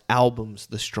as albums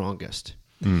the strongest.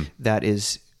 That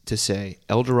is to say,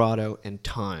 El Dorado and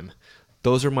Time.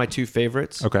 Those are my two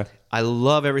favorites. Okay. I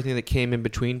love everything that came in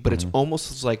between, but it's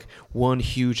almost like one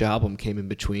huge album came in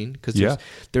between, because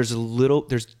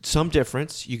there's some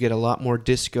difference. You get a lot more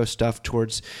disco stuff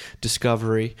towards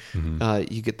Discovery.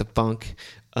 You get the funk.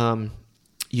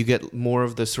 You get more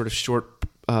of the sort of short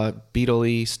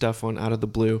Beatle-y stuff on Out of the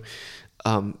Blue.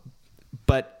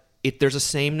 But there's a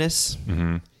sameness.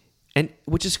 And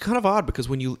which is kind of odd because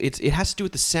when it has to do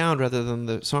with the sound rather than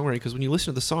the songwriting. Because when you listen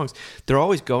to the songs, they're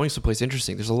always going someplace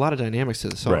interesting. There's a lot of dynamics to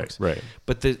the songs, right.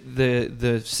 But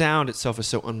the sound itself is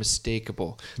so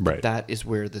unmistakable. Right. That is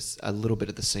where a little bit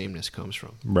of the sameness comes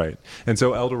from. Right. And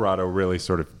so El Dorado really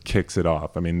sort of kicks it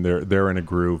off. I mean, they're in a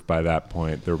groove by that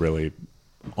point. They're really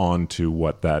onto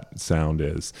what that sound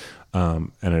is,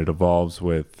 and it evolves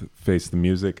with Face the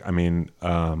Music. I mean,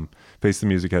 Face the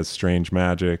Music has Strange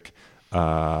Magic.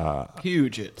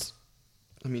 Huge hits.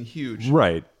 I mean, huge.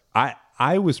 Right.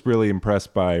 I was really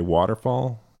impressed by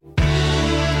Waterfall.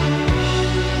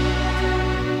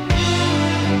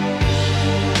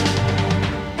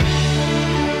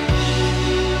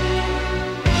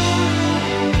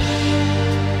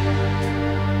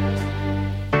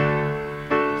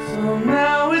 So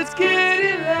now it's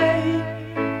getting late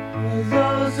for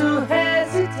those who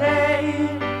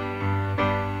hesitate.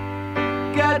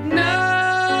 Got no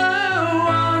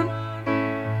one,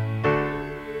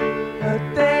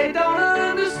 but they don't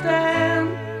understand.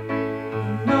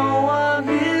 No one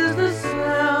hears the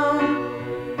sound.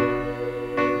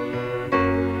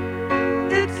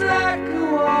 It's like a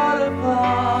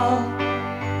waterfall.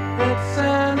 It's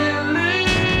an illusion.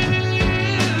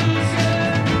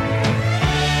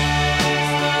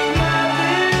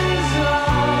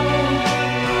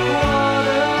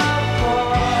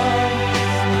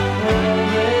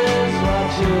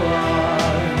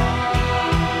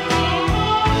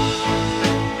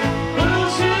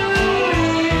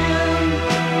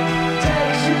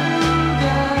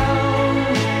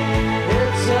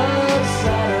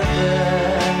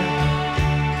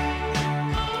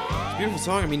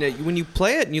 Song. I mean, when you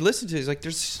play it and you listen to it, it's like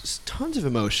there's tons of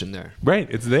emotion there. Right.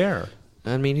 It's there.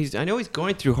 I mean, I know he's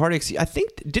going through heartaches. I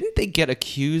think didn't they get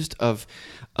accused of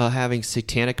having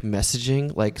satanic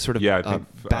messaging, like sort of I think,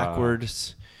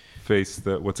 backwards?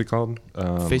 What's it called?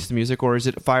 Face the Music, or is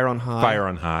it Fire on High? Fire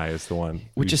on High is the one.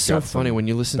 Which is so funny when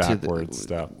you listen to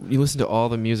stuff. You listen to all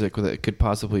the music that could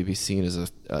possibly be seen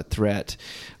as a threat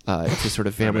to sort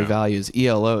of family values.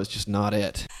 ELO is just not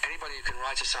it. Anybody who can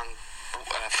write a song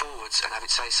forwards and have it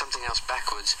say something else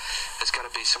backwards has got to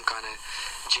be some kind of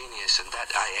genius, and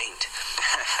that I ain't.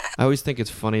 I always think it's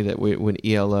funny that when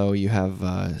ELO you have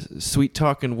Sweet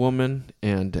Talking Woman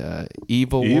and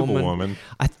Evil Woman.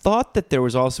 I thought that there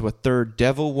was also a third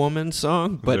Devil Woman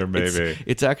song, but there may be.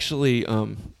 It's actually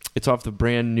it's off the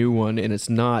brand new one, and it's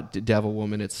not Devil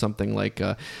Woman. It's something like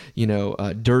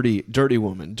Dirty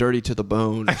Woman, Dirty to the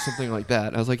Bone, or something like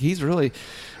that. I was like, he's got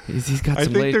some. I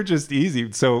think they're just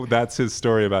easy. So that's his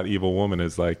story about Evil Woman.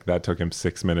 Is like that took him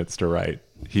 6 minutes to write.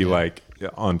 He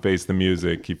on Face the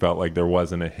Music, he felt like there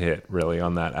wasn't a hit really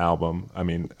on that album. I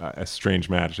mean, A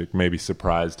Strange Magic maybe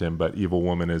surprised him, but Evil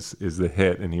Woman is the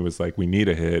hit, and he was like, we need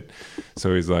a hit.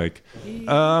 So he's like,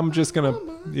 I'm just gonna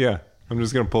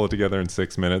pull it together in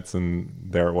 6 minutes, and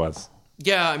there it was.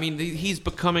 Yeah, I mean, he's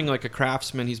becoming like a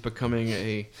craftsman. He's becoming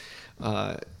a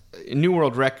New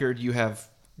World Record. You have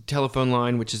Telephone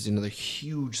Line, which is another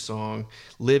huge song,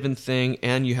 Livin' Thing,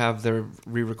 and you have their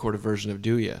re-recorded version of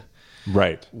Do Ya.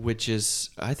 Right. Which is,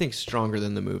 I think, stronger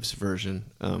than the Moves version,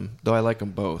 though I like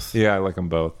them both. Yeah, I like them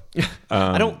both.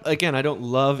 I don't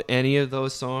love any of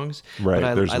those songs, right.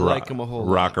 but I like them a whole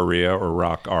lot. Rockaria or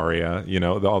Rock Aria,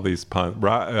 all these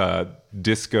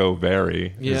Disco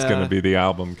Very is going to be the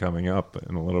album coming up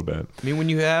in a little bit. I mean, when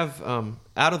you have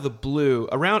Out of the Blue,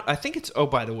 around, I think it's,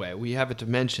 by the way, we have it to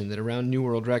mention that around New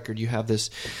World Record, you have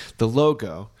the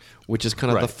logo, which is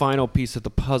kind of the final piece of the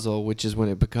puzzle, which is when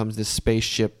it becomes this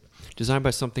spaceship designed by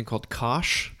something called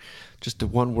Kosh. Just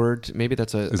one word. Maybe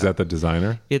that's Is that the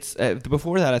designer? It's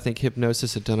before that. I think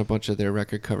Hypnosis had done a bunch of their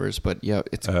record covers, but yeah,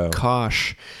 it's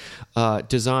Kosh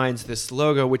designs this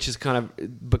logo, which has kind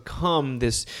of become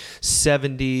this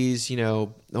 70s,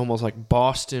 almost like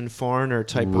Boston Foreigner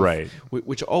type of,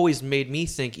 which always made me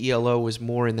think ELO was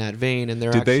more in that vein, and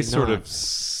they're Did actually they sort not. of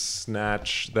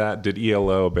snatch that? Did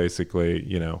ELO basically,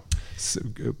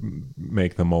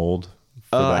 make the mold?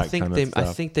 I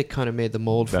think they kind of made the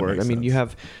mold for it. I mean, you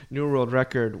have New World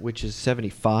Record, which is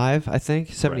 75, I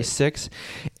think, 76.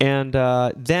 Right. And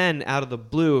then Out of the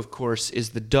Blue, of course, is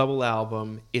the double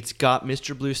album. It's got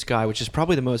Mr. Blue Sky, which is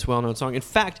probably the most well-known song. In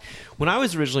fact, when I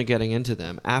was originally getting into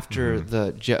them, after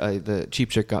the Cheap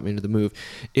Trick got me into the move,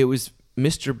 it was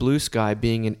Mr. Blue Sky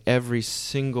being in every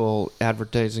single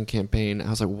advertising campaign. I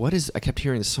was like, I kept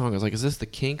hearing the song. I was like, is this the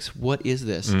Kinks? What is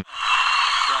this?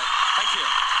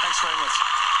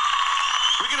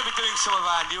 Some of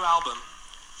our new album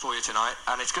for you tonight,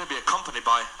 and it's going to be accompanied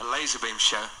by a laser beam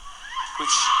show,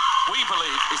 which we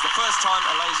believe is the first time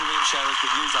a laser beam show has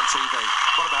been used on TV.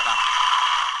 What about that?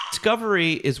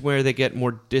 Discovery is where they get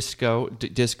more disco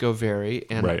very,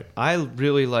 and Right. I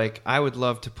would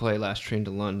love to play Last Train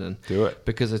to London. Do it.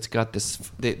 Because it's got this,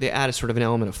 they add a sort of an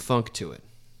element of funk to it.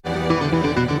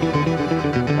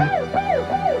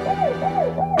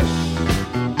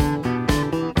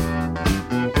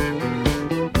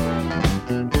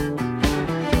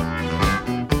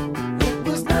 It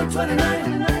was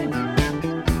 9:29,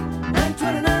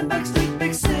 9:29 Backstreet,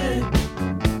 big city.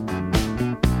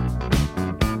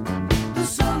 The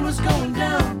sun was going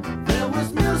down, there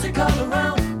was music all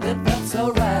around, and that's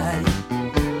alright.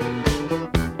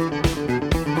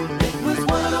 It was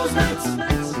one of those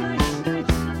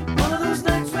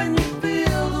nights when you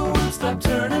feel the world stop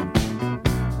turning.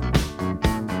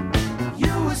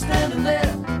 You were standing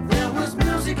there, there was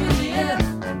music in the air.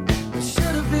 It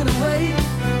should have been away,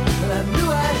 but I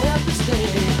knew I'd have to stay.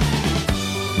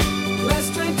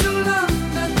 Last train to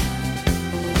London,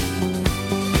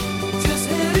 just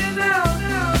heading out.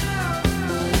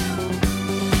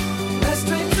 Last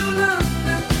train to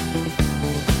London,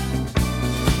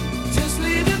 just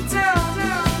leaving town.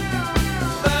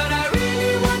 But I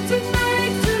really want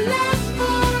tonight to last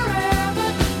forever.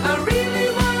 I really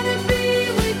want to be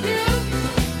with you.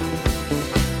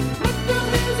 Let the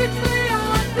music play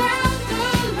on down the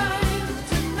line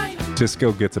tonight.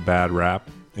 Disco gets a bad rap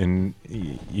in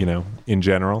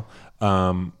general,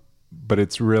 but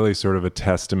it's really sort of a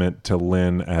testament to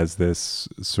Lynn as this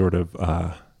sort of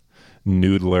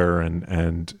noodler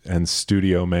and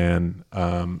studio man,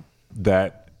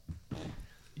 that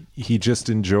he just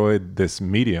enjoyed this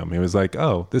medium. He was like,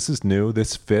 oh, this is new,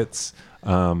 this fits,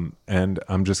 and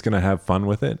I'm just gonna have fun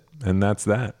with it, and that's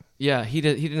that. Yeah, he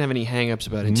didn't have any hang-ups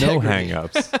about No integrity.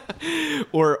 hang-ups.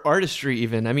 Or artistry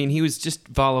even. I mean, he was just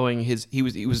following he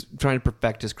was trying to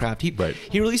perfect his craft.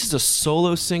 He releases a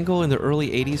solo single in the early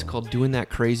 80s called Doing That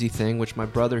Crazy Thing, which my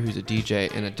brother, who's a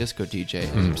DJ and a disco DJ,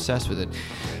 is obsessed with it,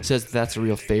 says that's a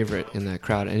real favorite in that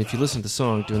crowd. And if you listen to the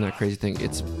song Doing That Crazy Thing,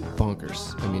 it's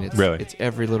bonkers. I mean, it's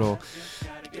every little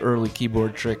early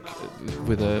keyboard trick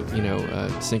with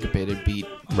a syncopated beat.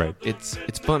 Right. It's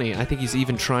funny. I think he's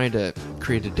even trying to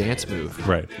create a dance move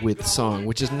with the song,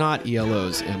 which is not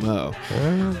ELO's MO.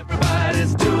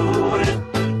 Everybody's doing it.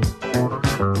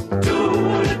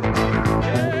 Doing it.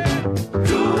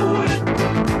 Doing it.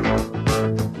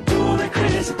 Doing that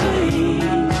crazy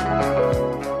thing.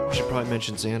 We should probably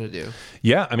mention Xanadu.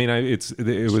 Yeah, I mean,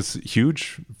 it was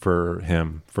huge for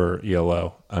him, for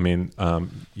ELO. I mean,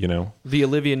 The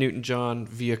Olivia Newton-John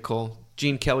vehicle.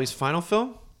 Gene Kelly's final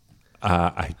film?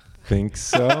 I think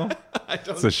so.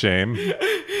 It's a shame.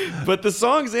 But the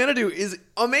song Xanadu is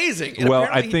amazing. And Well,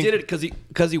 apparently I think- he did it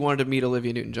because he wanted to meet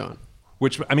Olivia Newton-John.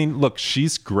 Which, I mean, look,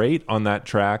 she's great on that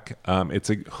track.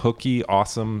 It's a hooky,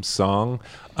 awesome song.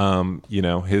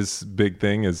 His big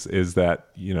thing is that,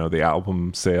 the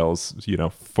album sales,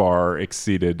 far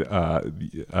exceeded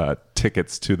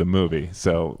tickets to the movie.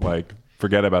 So, like,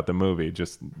 forget about the movie.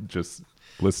 Just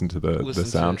listen to the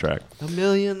soundtrack. A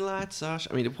Million Lights. I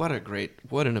mean, what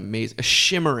an amazing,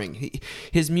 shimmering.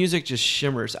 His music just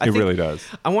shimmers. I think really does.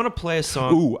 I want to play a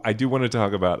song. Ooh, I do want to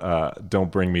talk about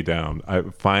 "Don't Bring Me Down."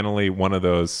 Finally, one of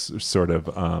those sort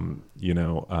of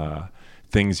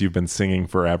things you've been singing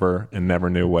forever and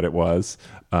never knew what it was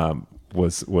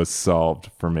solved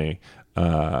for me.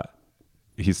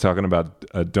 He's talking about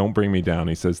 "Don't Bring Me Down."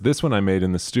 He says, "This one I made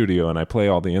in the studio, and I play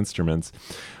all the instruments.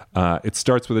 It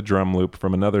starts with a drum loop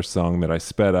from another song that I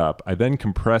sped up. I then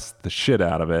compressed the shit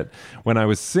out of it. When I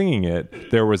was singing it,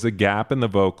 there was a gap in the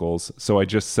vocals, so I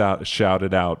just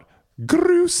shouted out,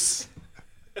 'Grüß!'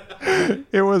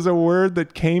 It was a word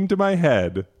that came to my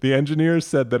head. The engineers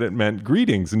said that it meant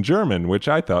greetings in German, which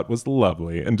I thought was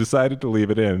lovely, and decided to leave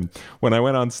it in. When I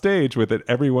went on stage with it,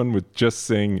 everyone would just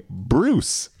sing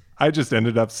Bruce. I just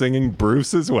ended up singing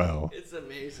Bruce as well." It's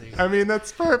amazing. I mean,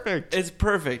 that's perfect. It's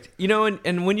perfect.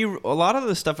 And when a lot of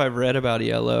the stuff I've read about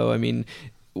ELO, I mean,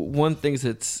 one thing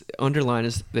that's underlined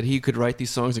is that he could write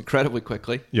these songs incredibly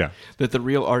quickly. Yeah. That the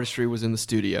real artistry was in the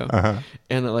studio.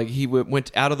 And that, like, he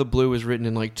went Out of the Blue was written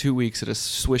in like 2 weeks at a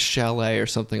Swiss chalet or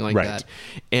something like that.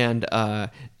 And,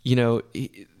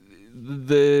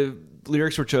 the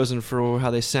lyrics were chosen for how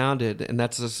they sounded, and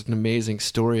that's just an amazing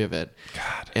story of it.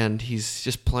 God. And he's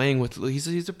just playing with.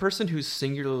 He's a person who's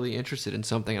singularly interested in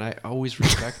something, and I always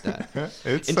respect that.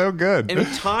 It's so good. And in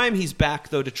time, he's back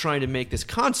though to trying to make this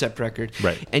concept record.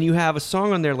 Right. And you have a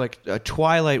song on there like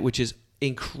Twilight, which is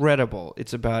incredible.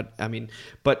 It's about.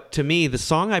 But to me, the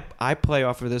song I play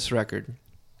off of this record.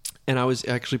 And I was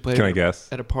actually playing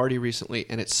at a party recently,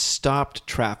 and it stopped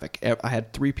traffic. I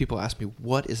had 3 people ask me,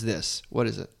 "What is this? What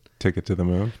is it?" Ticket to the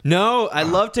Moon? No, I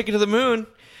love Ticket to the Moon.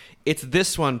 It's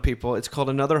this one, people. It's called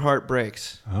Another Heart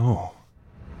Breaks. Oh.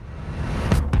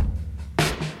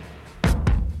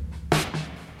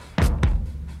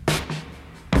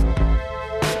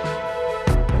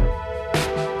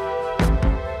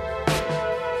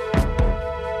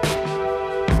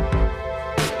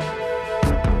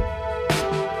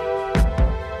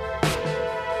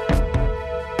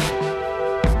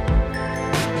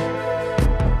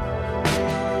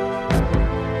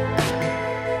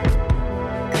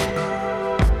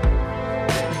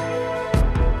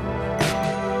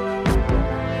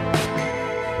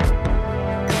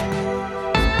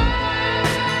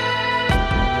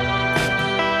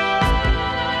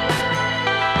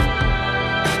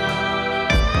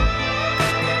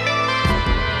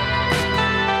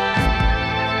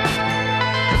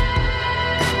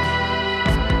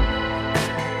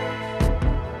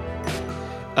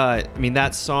 I mean,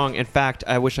 that song, in fact,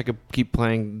 I wish I could keep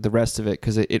playing the rest of it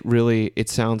because it really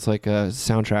sounds like a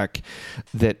soundtrack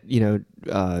that, Jan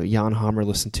Hammer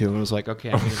listened to and was like, okay,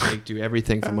 I'm going to do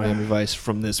everything from Miami Vice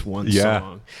from this one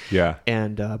song. Yeah.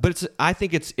 And, but I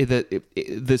think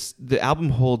the album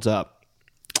holds up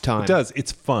time. It does.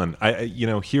 It's fun.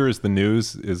 Here is the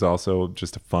News is also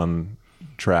just a fun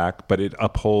track, but it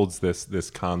upholds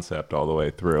this concept all the way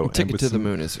through. Ticket to the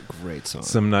Moon is a great song.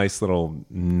 Some nice little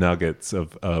nuggets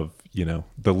of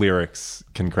the lyrics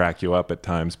can crack you up at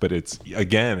times, but it's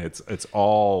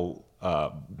all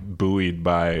buoyed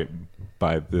by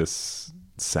this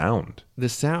sound. The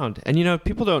sound. And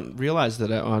people don't realize that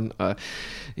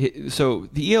so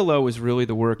the ELO is really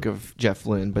the work of Jeff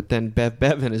Lynne, but then Bev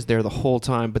Bevan is there the whole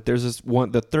time. But there's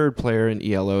the third player in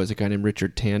ELO is a guy named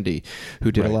Richard Tandy,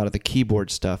 who did a lot of the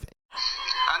keyboard stuff.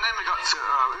 And then we got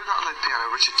on the piano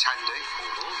Richard Tandy,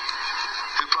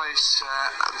 who plays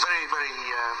very, very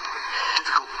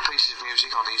difficult pieces of music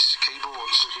on his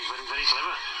keyboards. He's very, very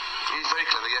clever. He's very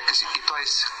clever, yeah, because he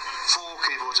plays 4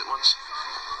 keyboards at once.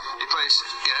 He plays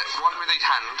one with his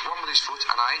hand, one with his foot,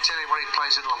 and I ain't telling you what he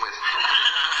plays the other one with.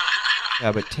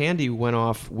 Yeah, but Tandy went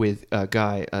off with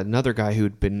another guy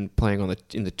who'd been playing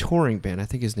in the touring band. I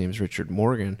think his name's Richard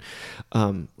Morgan,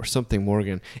 or something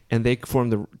Morgan, and they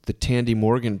formed the Tandy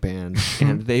Morgan Band,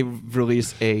 and they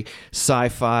released a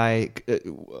sci-fi,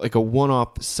 like a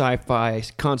one-off sci-fi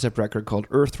concept record called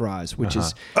Earthrise, which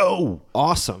is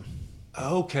awesome.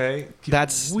 Okay,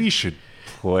 we should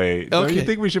play. Don't you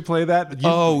think we should play that?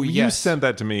 You yes. sent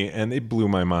that to me, and it blew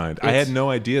my mind. I had no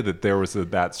idea that there was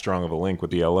that strong of a link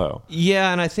with the ELO.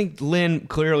 Yeah, and I think Lynn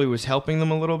clearly was helping them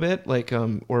a little bit,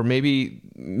 or maybe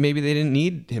they didn't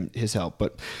need his help,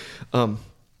 but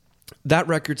that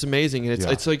record's amazing, and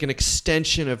it's like an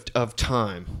extension of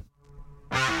time.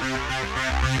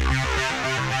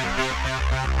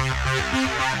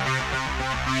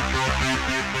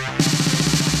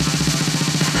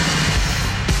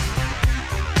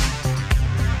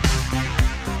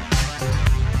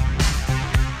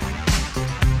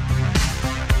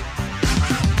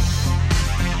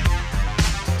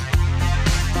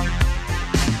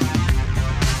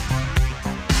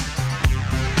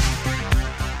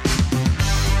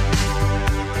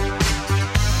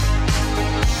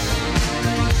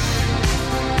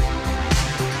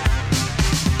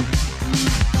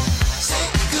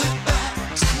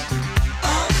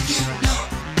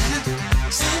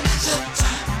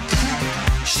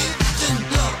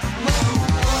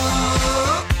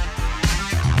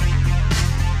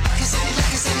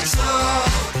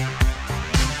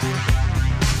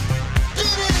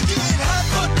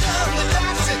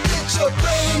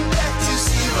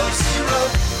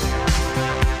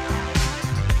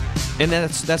 And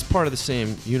that's part of the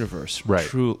same universe, right?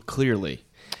 Clearly.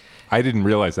 I didn't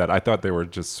realize that. I thought they were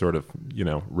just sort of,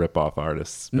 rip-off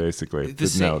artists, basically.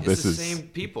 It's the same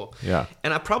people. Yeah.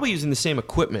 And I'm probably using the same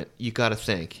equipment, you got to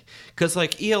think. Because,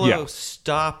 ELO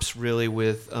stops really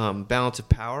with Balance of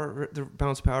Power, the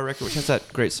Balance of Power record, which has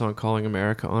that great song, Calling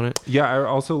America, on it. Yeah, I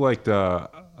also liked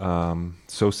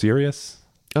So Serious.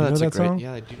 Oh, that's that great song?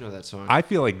 Yeah, I do know that song. I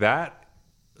feel like that,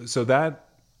 so that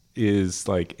is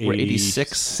like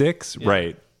 86? Yeah.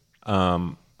 Right.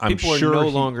 People are no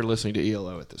longer listening to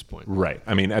ELO at this point. Right.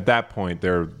 I mean, at that point,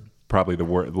 they're probably the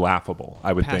word laughable,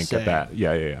 I would think, at that.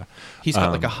 Yeah. He's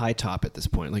got like a high top at this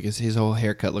point. Like his whole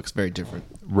haircut looks very different.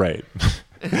 Right.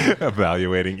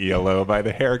 Evaluating ELO by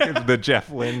the haircut, the Jeff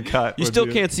Lynne cut. You still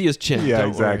can't see his chin. Yeah, don't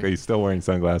exactly. worry. He's still wearing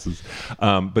sunglasses.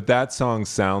 But that song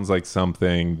sounds like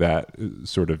something that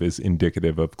sort of is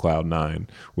indicative of Cloud Nine,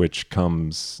 which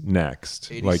comes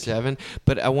next. 87.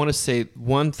 But I want to say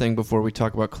one thing before we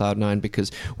talk about Cloud Nine,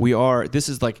 because this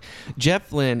is like,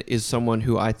 Jeff Lynne is someone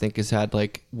who I think has had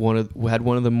like one of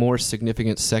the more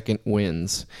significant second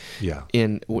wins. Yeah.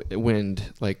 In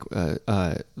wind, like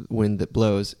wind that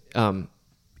blows.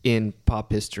 In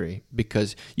pop history,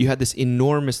 because you had this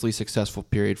enormously successful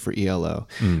period for ELO.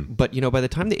 But, by the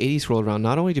time the 80s rolled around,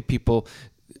 not only did people,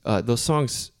 those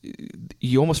songs,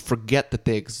 you almost forget that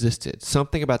they existed.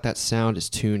 Something about that sound is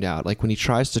tuned out. Like when he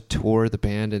tries to tour the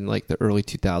band in like the early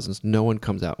 2000s, no one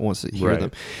comes out and wants to hear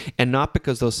them. And not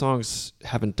because those songs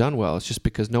haven't done well. It's just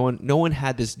because no one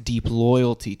had this deep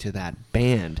loyalty to that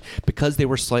band because they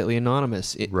were slightly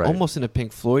anonymous, almost in a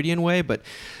Pink Floydian way, but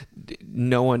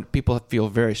people feel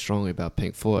very strongly about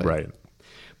Pink Floyd. Right.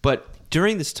 But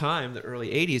during this time, the early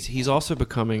 80s, he's also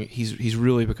he's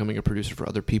really becoming a producer for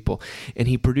other people. And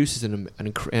he produces a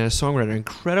songwriter, an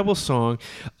incredible song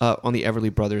on the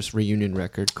Everly Brothers reunion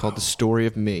record called The Story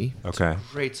of Me. Okay.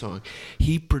 Great song.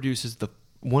 He produces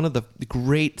one of the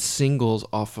great singles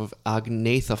off of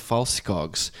Agnetha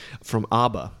Falskog's from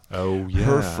ABBA. Oh, yeah.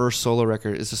 Her first solo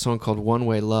record is a song called One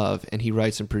Way Love, and he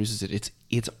writes and produces it.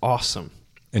 It's awesome.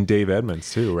 And Dave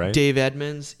Edmunds, too, right? Dave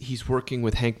Edmunds. He's working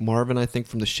with Hank Marvin, I think,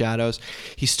 from The Shadows.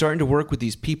 He's starting to work with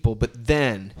these people, but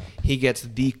then he gets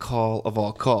the call of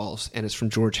all calls, and it's from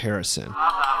George Harrison. For the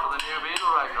new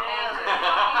Beatle record.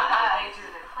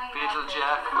 Beatle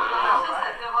Jeff.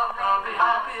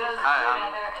 Hi,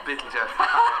 I'm Beatle Jeff.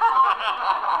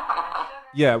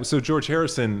 Yeah, so George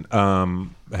Harrison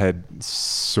had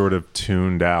sort of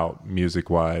tuned out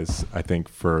music-wise, I think,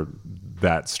 for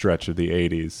that stretch of the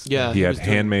 80s. Yeah, he had was doing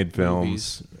handmade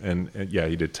films, movies. and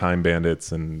he did Time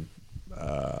Bandits and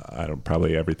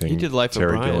probably everything He did Life of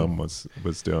Terry Brian. Gilliam was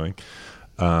doing.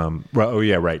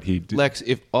 Right. He did, Lex,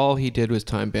 if all he did was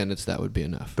Time Bandits, that would be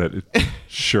enough.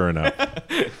 sure enough.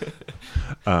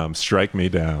 Strike me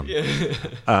down.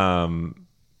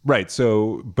 Right.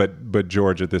 So, but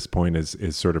George at this point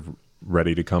is sort of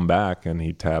ready to come back, and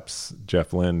he taps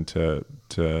Jeff Lynne to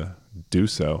do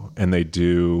so. And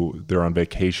they're on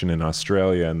vacation in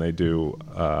Australia, and they do,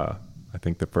 I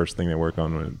think the first thing they work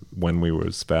on When We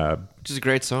Was Fab. Which is a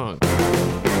great song.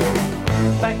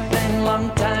 Back then, long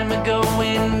time ago,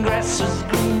 when grass was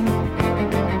green,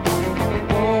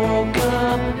 woke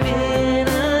up in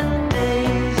a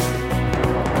daze,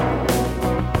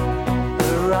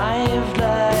 arrived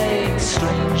like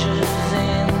strangers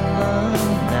in the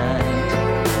night.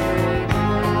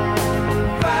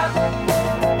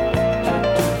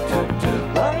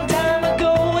 Long time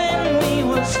ago, when we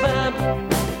was fab.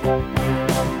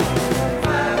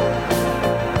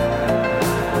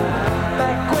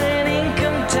 Back when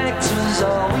income tax was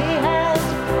all we had.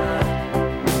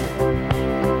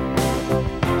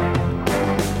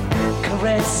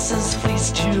 Caresses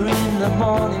fleeced you in the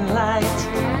morning light.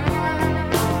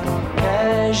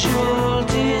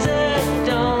 Casualties at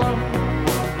dawn.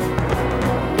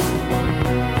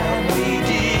 And we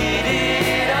did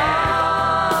it all.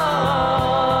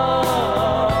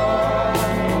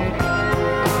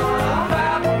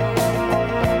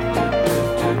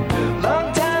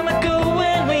 Long time ago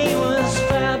when we was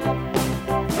fab.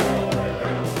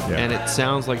 Yeah. And it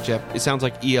sounds like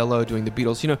ELO doing the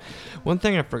Beatles. One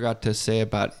thing I forgot to say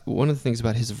one of the things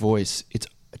about his voice,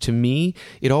 to me,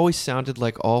 it always sounded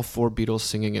like all four Beatles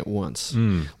singing at once.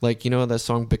 Like, that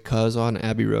song Because on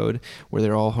Abbey Road, where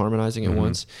they're all harmonizing at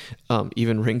once.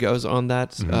 Even Ringo's on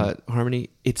that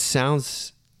harmony. It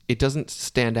doesn't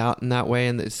stand out in that way,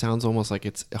 and it sounds almost like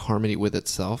it's a harmony with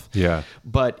itself. Yeah.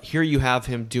 But here you have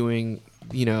him doing,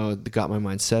 the Got My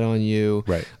Mind Set on You.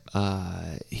 Right.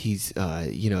 He's,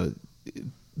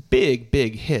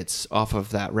 big hits off of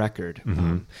that record.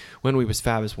 When We Was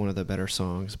Fab is one of the better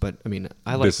songs, but I mean,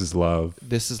 I like This Is Love.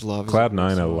 This Is Love. Cloud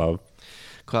Nine, I love.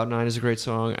 Cloud Nine is a great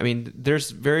song. I mean,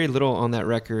 there's very little on that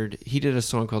record. He did a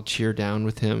song called Cheer Down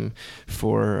with him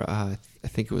for, I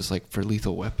think it was like for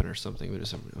Lethal Weapon or something. It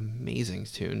was an amazing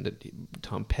tune that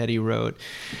Tom Petty wrote.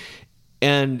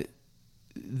 And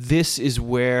this is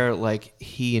where like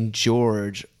he and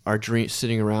George are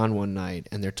sitting around one night,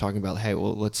 and they're talking about, hey,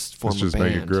 well, let's form a band. Let's just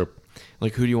make a group.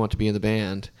 Like, who do you want to be in the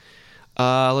band?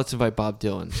 Let's invite Bob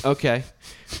Dylan. Okay.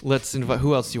 Let's invite,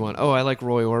 who else do you want? Oh, I like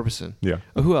Roy Orbison. Yeah.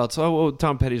 Oh, who else? Oh, well,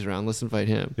 Tom Petty's around. Let's invite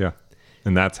him. Yeah.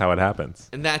 And that's how it happens.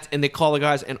 And they call the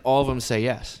guys, and all of them say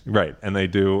yes. Right. And they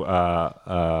do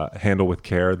Handle with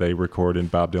Care. They record in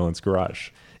Bob Dylan's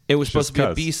garage. It was supposed Just to be a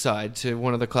 'cause. B-side to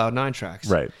one of the Cloud9 tracks.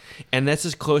 Right. And that's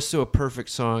as close to a perfect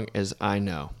song as I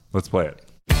know. Let's play it.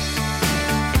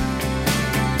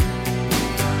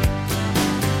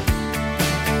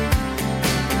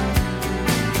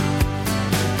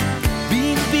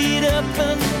 Being beat up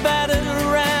and battered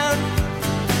around,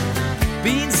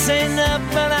 being sent up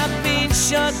and I've been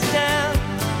shut down.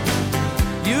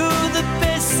 You're the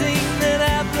best thing that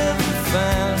I've ever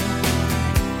found.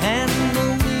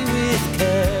 Handle me with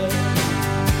care.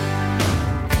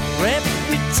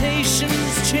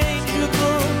 Reputation's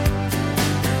changeable,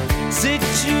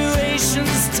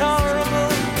 situation's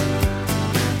tolerable,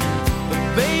 but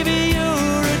baby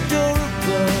you're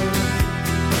adorable.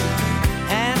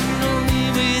 Handle me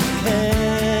with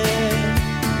care.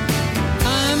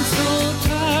 I'm so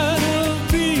tired of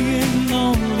being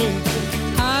lonely.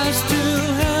 I still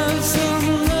have some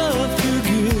love to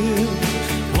give.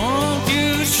 Won't you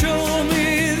show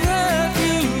me that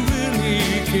you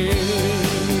really care?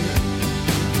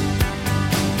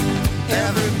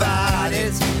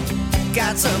 Everybody's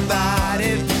got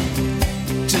somebody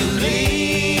to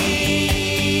lean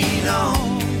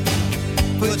on.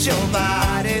 Put your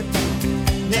body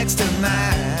next to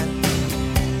mine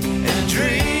and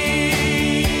dream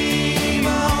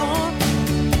on.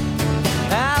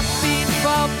 I've been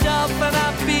robbed off and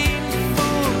I've been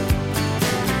fooled.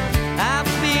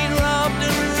 I've been robbed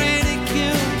and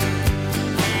ridiculed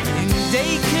in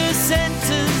daycare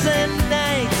centers and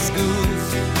night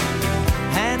schools.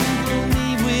 Handle me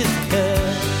with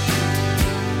care.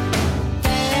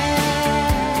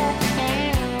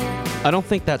 I don't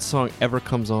think that song ever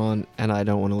comes on, and I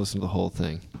don't want to listen to the whole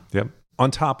thing. Yep.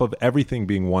 On top of everything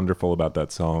being wonderful about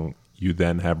that song, you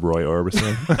then have Roy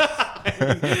Orbison.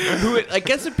 Who I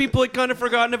guess that people had kind of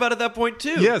forgotten about at that point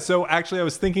too. Yeah, so actually I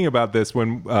was thinking about this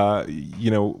when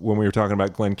when we were talking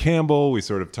about Glenn Campbell, we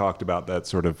sort of talked about that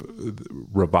sort of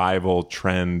revival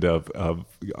trend of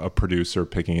a producer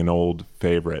picking an old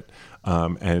favorite.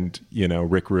 And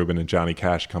Rick Rubin and Johnny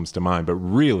Cash comes to mind, but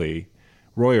really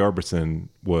Roy Orbison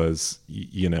was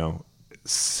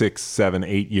 6, 7,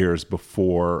 8 years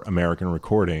before American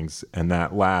Recordings, and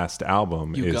that last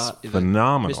album is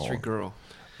phenomenal. Mystery Girl.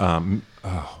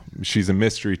 She's a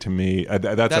mystery to me.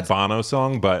 That's a Bono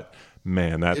song, but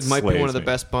man, that it might be one of the me.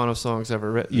 best Bono songs ever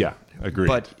written. Yeah, agreed.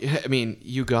 But I mean,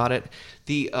 you got it.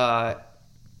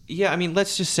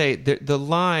 Let's just say the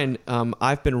line,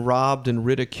 I've been robbed and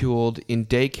ridiculed in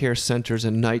daycare centers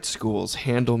and night schools.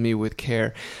 Handle me with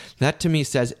care. That to me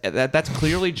says that's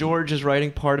clearly George is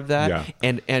writing part of that.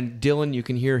 Yeah. And Dylan, you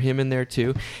can hear him in there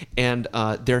too. And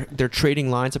they're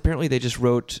trading lines. Apparently they just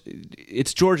wrote,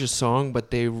 it's George's song, but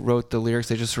they wrote the lyrics.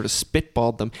 They just sort of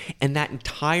spitballed them. And that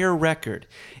entire record,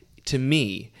 to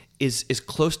me, is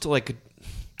close to like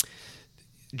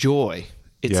Joy.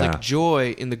 It's like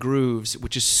joy in the grooves,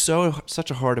 which is such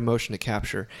a hard emotion to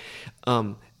capture,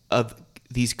 of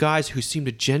these guys who seem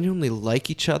to genuinely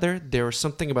like each other. There was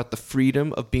something about the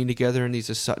freedom of being together in these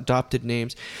adopted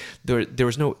names. There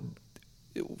was no,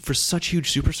 for such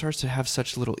huge superstars to have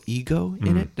such little ego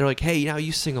in it. They're like, hey, now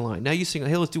you sing a line. Now you sing.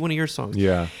 Hey, let's do one of your songs.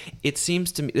 Yeah. It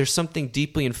seems to me there's something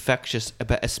deeply infectious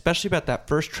about, especially about that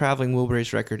first Traveling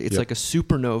Wilburys record. It's like a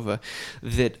supernova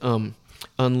that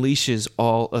unleashes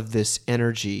all of this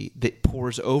energy that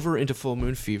pours over into Full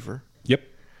Moon Fever. Yep.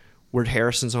 Where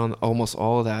Harrison's on almost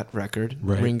all of that record.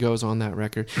 Right. Ringo's on that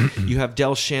record. You have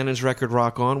Del Shannon's record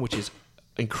Rock On, which is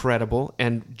incredible.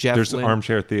 And Jeff There's Lynne.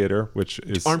 Armchair Theater, which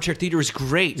is Armchair Theater is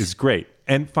great.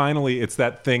 And finally, it's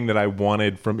that thing that I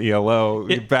wanted from ELO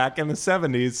back in the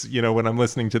 70s, when I'm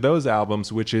listening to those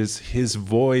albums, which is his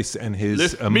voice and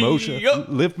his emotion.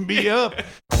 Lift me up.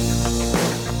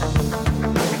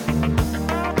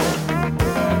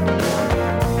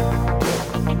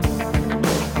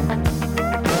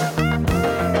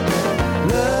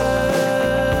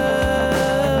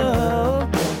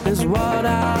 Is what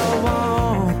I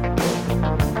want.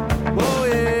 Oh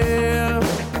yeah.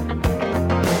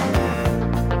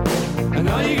 And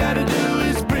all you gotta do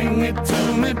is bring it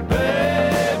to me,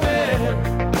 baby.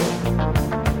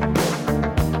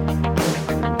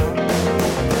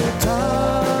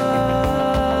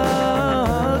 Talk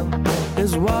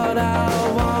is what I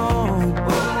want.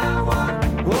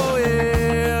 Oh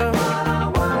yeah.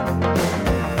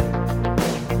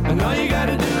 And all you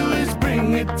gotta do is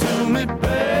bring it to me, baby.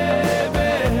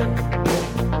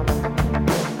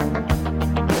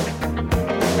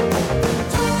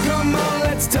 Come on,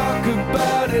 let's talk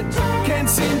about it. Can't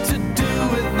seem to do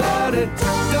without it.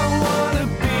 Don't wanna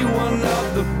be one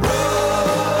of the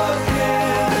broken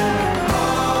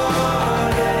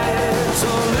hearted. So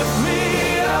lift me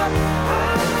up,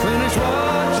 finish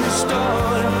what you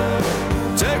started.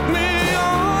 Take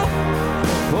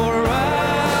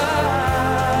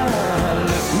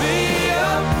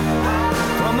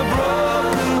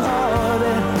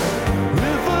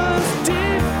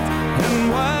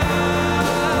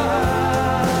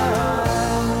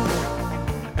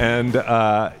and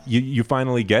you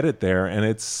finally get it there, and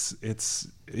it's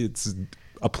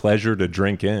a pleasure to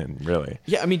drink in, really.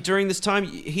 Yeah, I mean, during this time,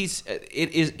 it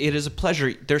is a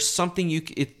pleasure. There's something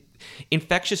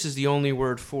infectious is the only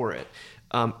word for it.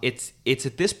 It's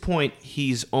at this point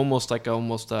he's almost like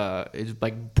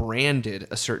branded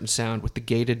a certain sound with the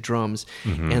gated drums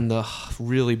and the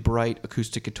really bright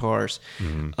acoustic guitars,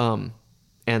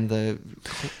 and the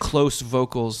close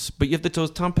vocals. But you have those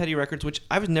Tom Petty records, which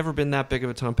I've never been that big of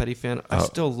a Tom Petty fan. I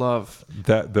still love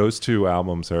those two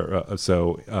albums are I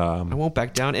Won't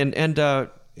Back Down and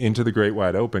Into the Great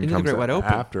Wide Open comes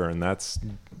after, and that's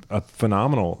a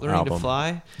phenomenal Learning album. to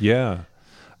Fly. Yeah.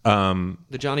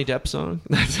 The Johnny Depp song.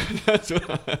 That's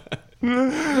what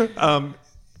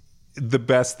the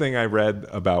best thing I read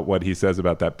about what he says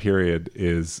about that period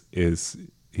is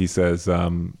he says,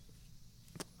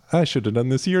 I should have done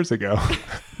this years ago,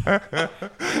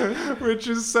 which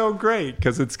is so great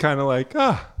because it's kind of like,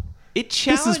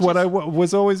 this is what I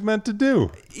was always meant to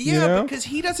do. Yeah, you know? because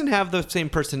he doesn't have the same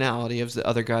personality as the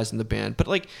other guys in the band. But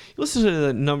like, you listen to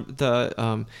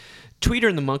the Tweeter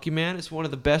and the Monkey Man is one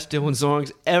of the best Dylan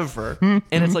songs ever, and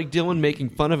it's like Dylan making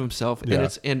fun of himself. Yeah.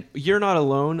 And You're Not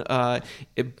Alone,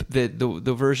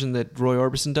 the version that Roy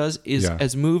Orbison does is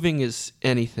as moving as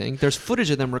anything. There's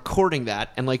footage of them recording that,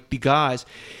 and like the guys,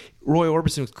 Roy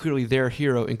Orbison was clearly their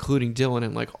hero, including Dylan,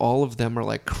 and like all of them are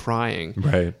like crying.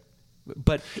 Right.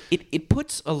 But it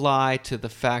puts a lie to the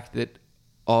fact that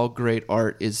all great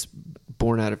art is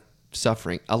born out of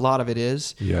suffering. A lot of it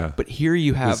is. Yeah. But here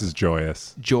you have This is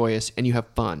joyous, and you have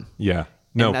fun. Yeah.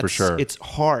 No, for sure. It's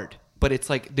hard, but it's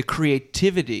like the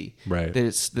creativity Right.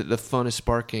 that the fun is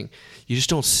sparking. You just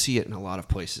don't see it in a lot of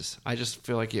places. I just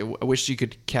feel like I wish you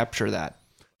could capture that.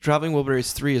 Traveling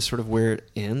Wilburys 3 is sort of where it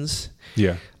ends.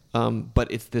 Yeah. But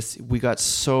it's this. We got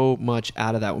so much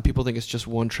out of that when people think it's just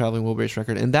one Traveling Wilburys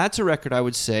record, and that's a record I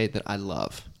would say that I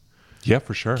love. Yeah,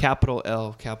 for sure. Capital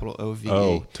L, capital OVE.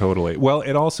 Oh, totally. Well,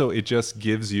 it just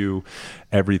gives you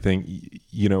everything.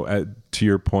 You know, to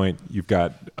your point, you've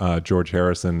got George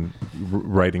Harrison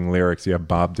writing lyrics. You have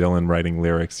Bob Dylan writing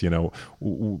lyrics. You know,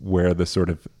 where the sort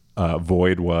of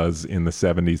void was in the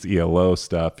 70s ELO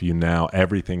stuff.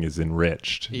 Everything is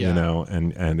enriched. Yeah. You know,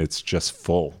 and it's just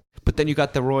full. But then you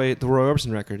got the Roy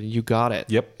Orbison record, and you got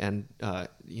it. Yep. And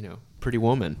Pretty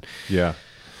Woman. Yeah.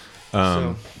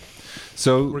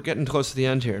 So we're getting close to the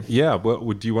end here. Yeah.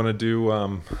 What do you want to do?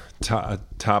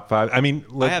 Top five? I mean,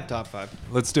 I have top five.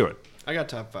 Let's do it. I got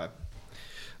top five.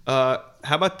 How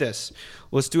about this?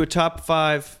 Let's do a top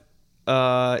five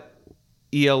ELO,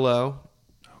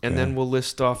 and then we'll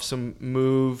list off some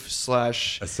Move /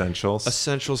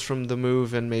 essentials from the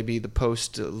Move, and maybe the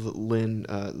post Lynn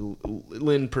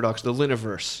production, the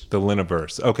Lynniverse. The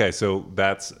Lynniverse. Okay, so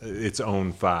that's its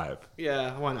own five.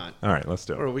 Yeah, why not? All right, let's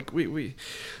do it. Or we're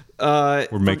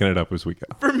making it up as we go.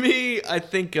 For me, I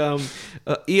think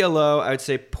ELO, I would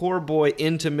say Poor Boy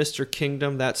into Mr.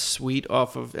 Kingdom. That suite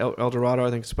off of El Dorado, I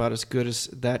think it's about as good as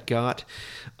that got.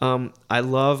 I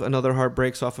love Another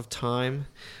Heartbreaks off of Time.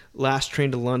 Last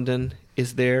Train to London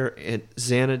is there at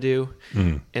Xanadu.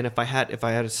 And if I had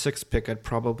a sixth pick, I'd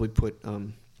probably put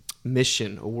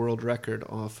Mission, a world record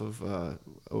off of a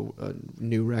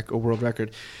world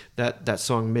record. That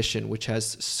song Mission, which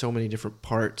has so many different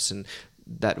parts and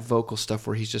that vocal stuff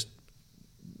where he's just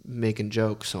making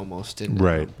jokes almost. And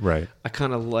right. I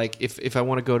kind of like if I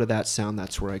want to go to that sound,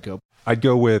 that's where I go. I'd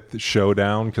go with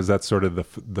Showdown because that's sort of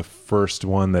the first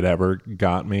one that ever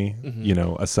got me. You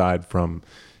know, aside from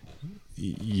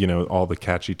all the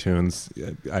catchy tunes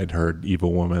I'd heard,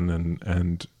 Evil Woman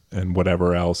and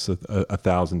whatever else a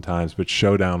thousand times, but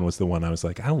Showdown was the one I was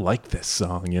like, I like this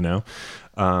song.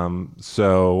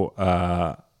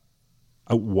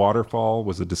 Waterfall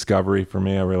was a discovery for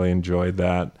me. I really enjoyed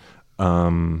that.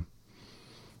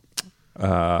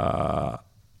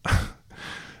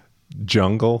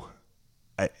 Jungle.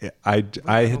 I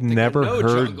had never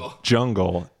heard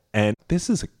Jungle, and this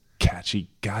is a catchy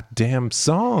goddamn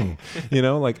song.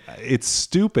 It's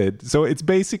stupid. So it's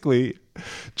basically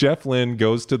Jeff Lynne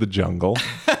goes to the jungle.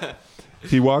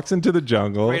 He walks into the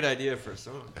jungle. Great idea for a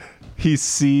song. He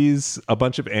sees a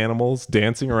bunch of animals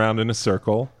dancing around in a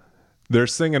circle. They're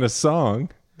singing a song.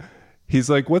 He's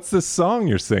like, "What's this song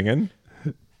you're singing?"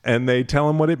 And they tell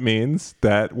him what it means,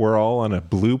 that we're all on a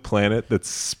blue planet that's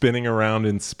spinning around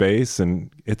in space, and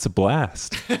it's a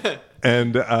blast.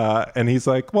 and he's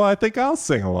like, "Well, I think I'll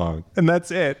sing along," and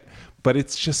that's it. But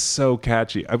it's just so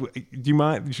catchy. Do you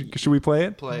mind? Should we play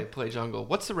it? Play Jungle.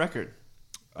 What's the record?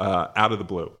 Out of the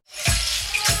Blue.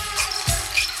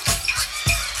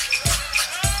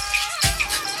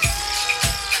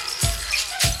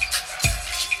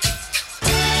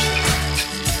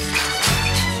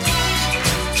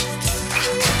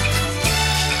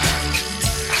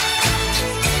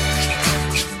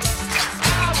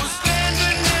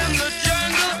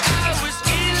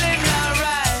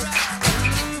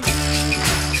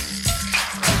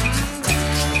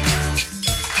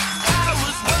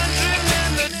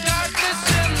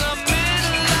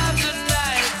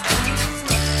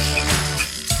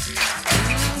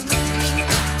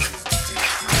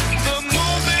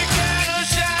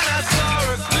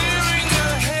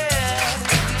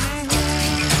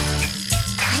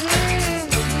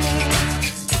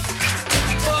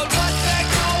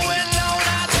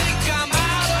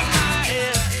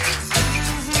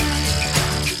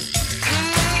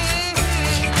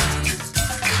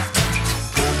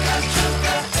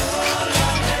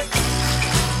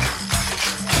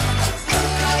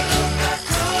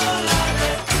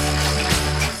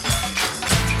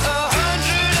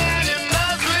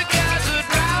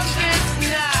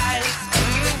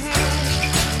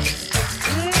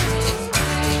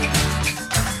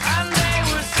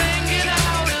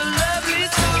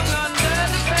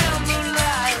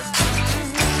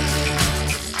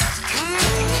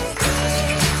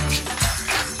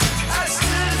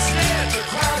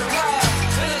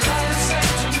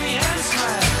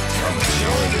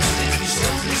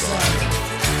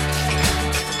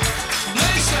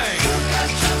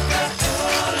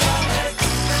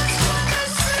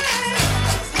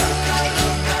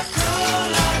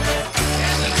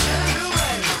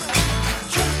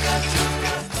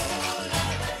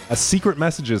 Secret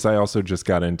Messages I also just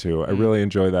got into. I really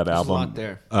enjoy that There's album. a lot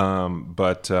there.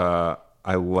 But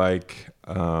I like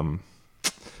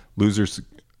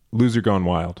Loser Gone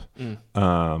Wild.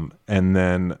 And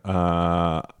then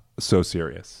So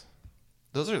Serious.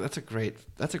 That's a great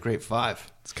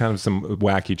 5. It's kind of some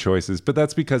wacky choices, but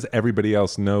that's because everybody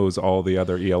else knows all the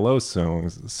other ELO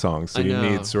songs, so I you know.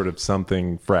 need sort of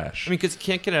something fresh. I mean, because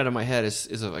Can't Get Out of My Head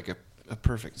is like a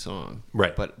perfect song.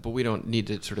 Right. But we don't need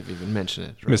to sort of even mention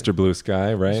it. Right? Mr. Blue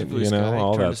Sky, right? Mr. Blue Sky,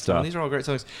 all Turn that to Stone. stuff. These are all great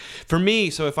songs. For me,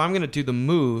 so if I'm going to do the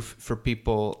move for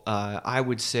people, I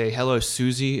would say Hello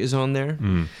Susie is on there.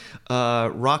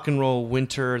 Rock and Roll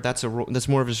Winter, that's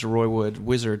more of just a Roy Wood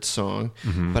Wizard song,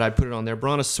 but I'd put it on there.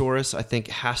 Brontosaurus, I think,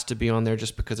 has to be on there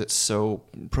just because it's so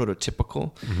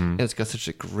prototypical, and it's got such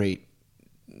a great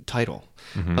title.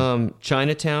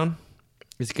 Chinatown,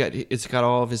 it's got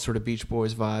all of his sort of Beach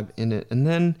Boys vibe in it. And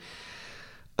then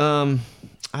I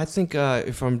think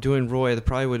if I'm doing Roy,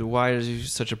 probably would Why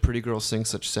Does Such a Pretty Girl Sing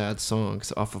Such Sad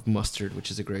Songs off of Mustard, which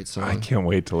is a great song. I can't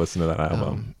wait to listen to that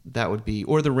album. That would be,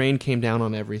 or The Rain Came Down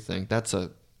on Everything. That's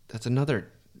another.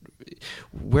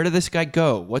 Where did this guy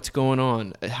go? What's going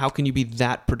on? How can you be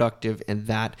that productive and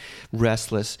that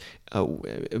restless?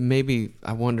 Maybe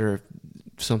I wonder if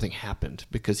something happened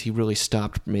because he really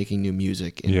stopped making new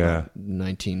music in about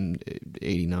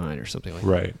 1989 or something like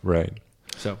that. Right.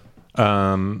 So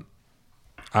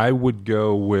I would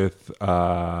go with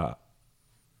and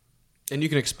you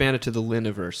can expand it to the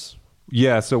Liniverse.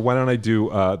 yeah, so why don't I do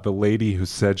The Lady Who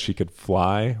Said She Could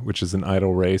Fly, which is an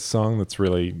Idle Race song that's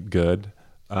really good.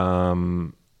 I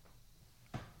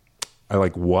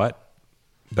like What,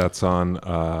 that's on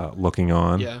Looking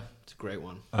On. Yeah, it's a great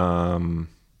one.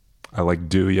 I like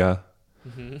Do Ya,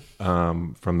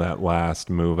 from that last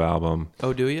Move album.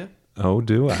 Oh, do you? Oh,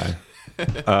 do I?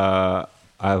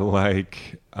 I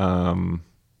like, I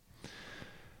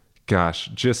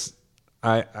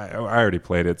already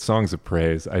played it. Songs of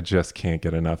Praise. I just can't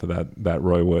get enough of that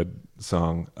Roy Wood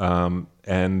song.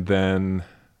 And then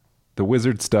the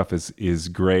Wizard stuff is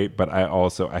great, but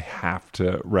I have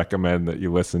to recommend that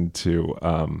you listen to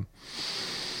The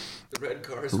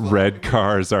Red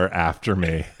Cars Are After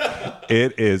Me.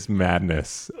 It is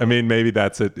madness. I mean, maybe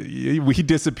that's it. He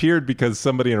disappeared because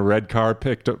somebody in a red car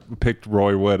picked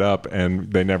Roy Wood up,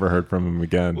 and they never heard from him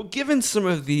again. Well, given some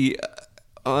of the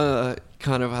kind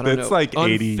of, I don't know, It's like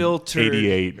 80, unfiltered,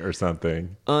 88 or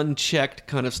something. unchecked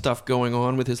kind of stuff going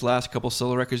on with his last couple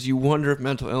solo records, you wonder if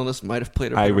mental illness might have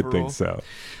played a bit I of would a think role.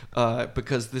 so.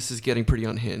 Because this is getting pretty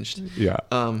unhinged. Yeah.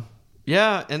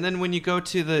 Yeah, and then when you go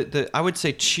to the I would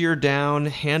say Cheer Down,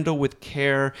 Handle with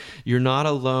Care, You're Not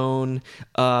Alone,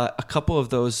 a couple of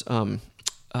those Del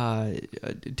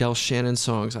Shannon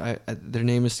songs. Their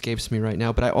name escapes me right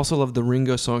now, but I also love the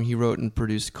Ringo song he wrote and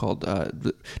produced called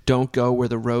Don't Go Where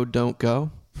the Road Don't Go.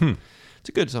 It's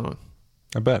a good song.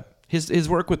 I bet. His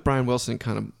work with Brian Wilson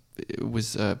kind of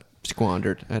was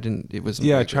squandered. It was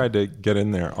Yeah, I tried to get in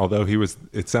there. Although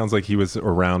it sounds like he was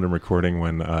around and recording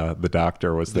when the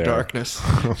Doctor was there. Darkness.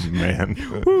 Oh man.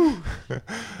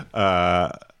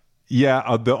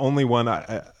 The only one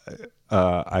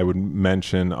I would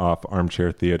mention off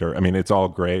Armchair Theater. I mean, it's all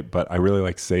great, but I really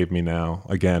like Save Me Now.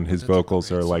 Again, his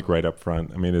vocals are like right up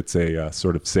front. I mean, it's a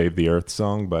sort of Save the Earth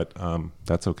song, but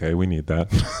that's okay. We need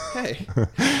that. Hey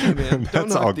man, don't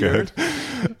That's knock all the good. earth.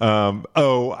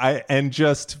 And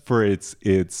just for its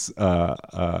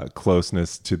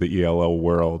closeness to the ELO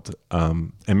world,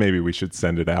 and maybe we should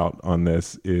send it out on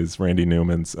this, is Randy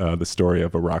Newman's The Story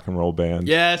of a Rock and Roll Band.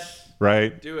 Yes.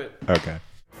 Right? Do it. Okay.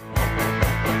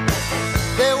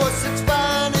 There were 6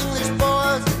 fine English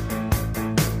boys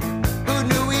who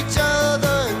knew each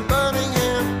other in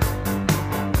Birmingham.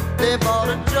 They bought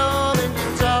a drum and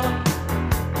guitar,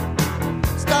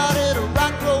 started a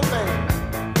rock and roll band.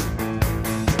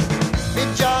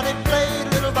 Big Johnny played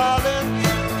little violin,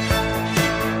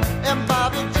 and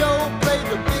Bobby Joe played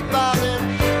the big violin.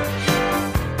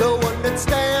 The one that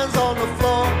stands on the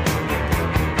floor,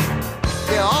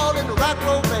 they're all in the rock and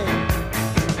roll band.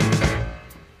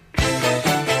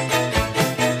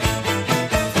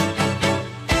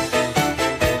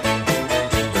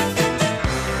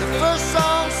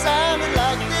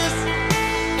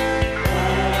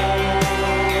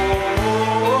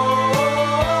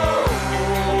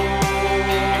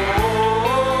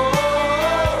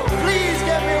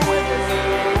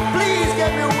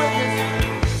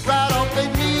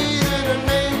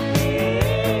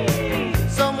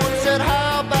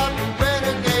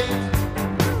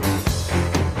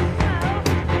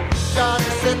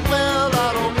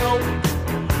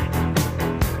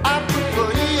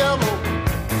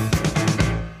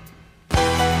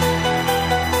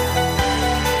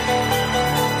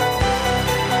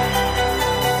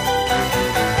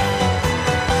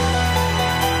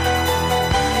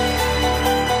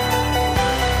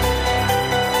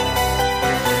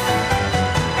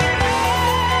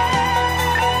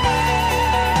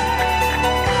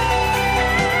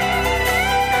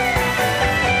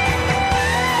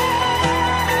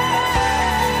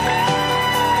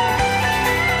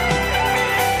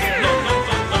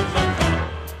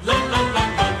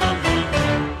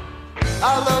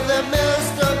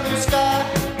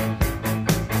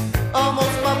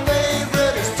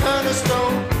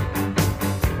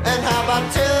 I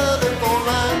tell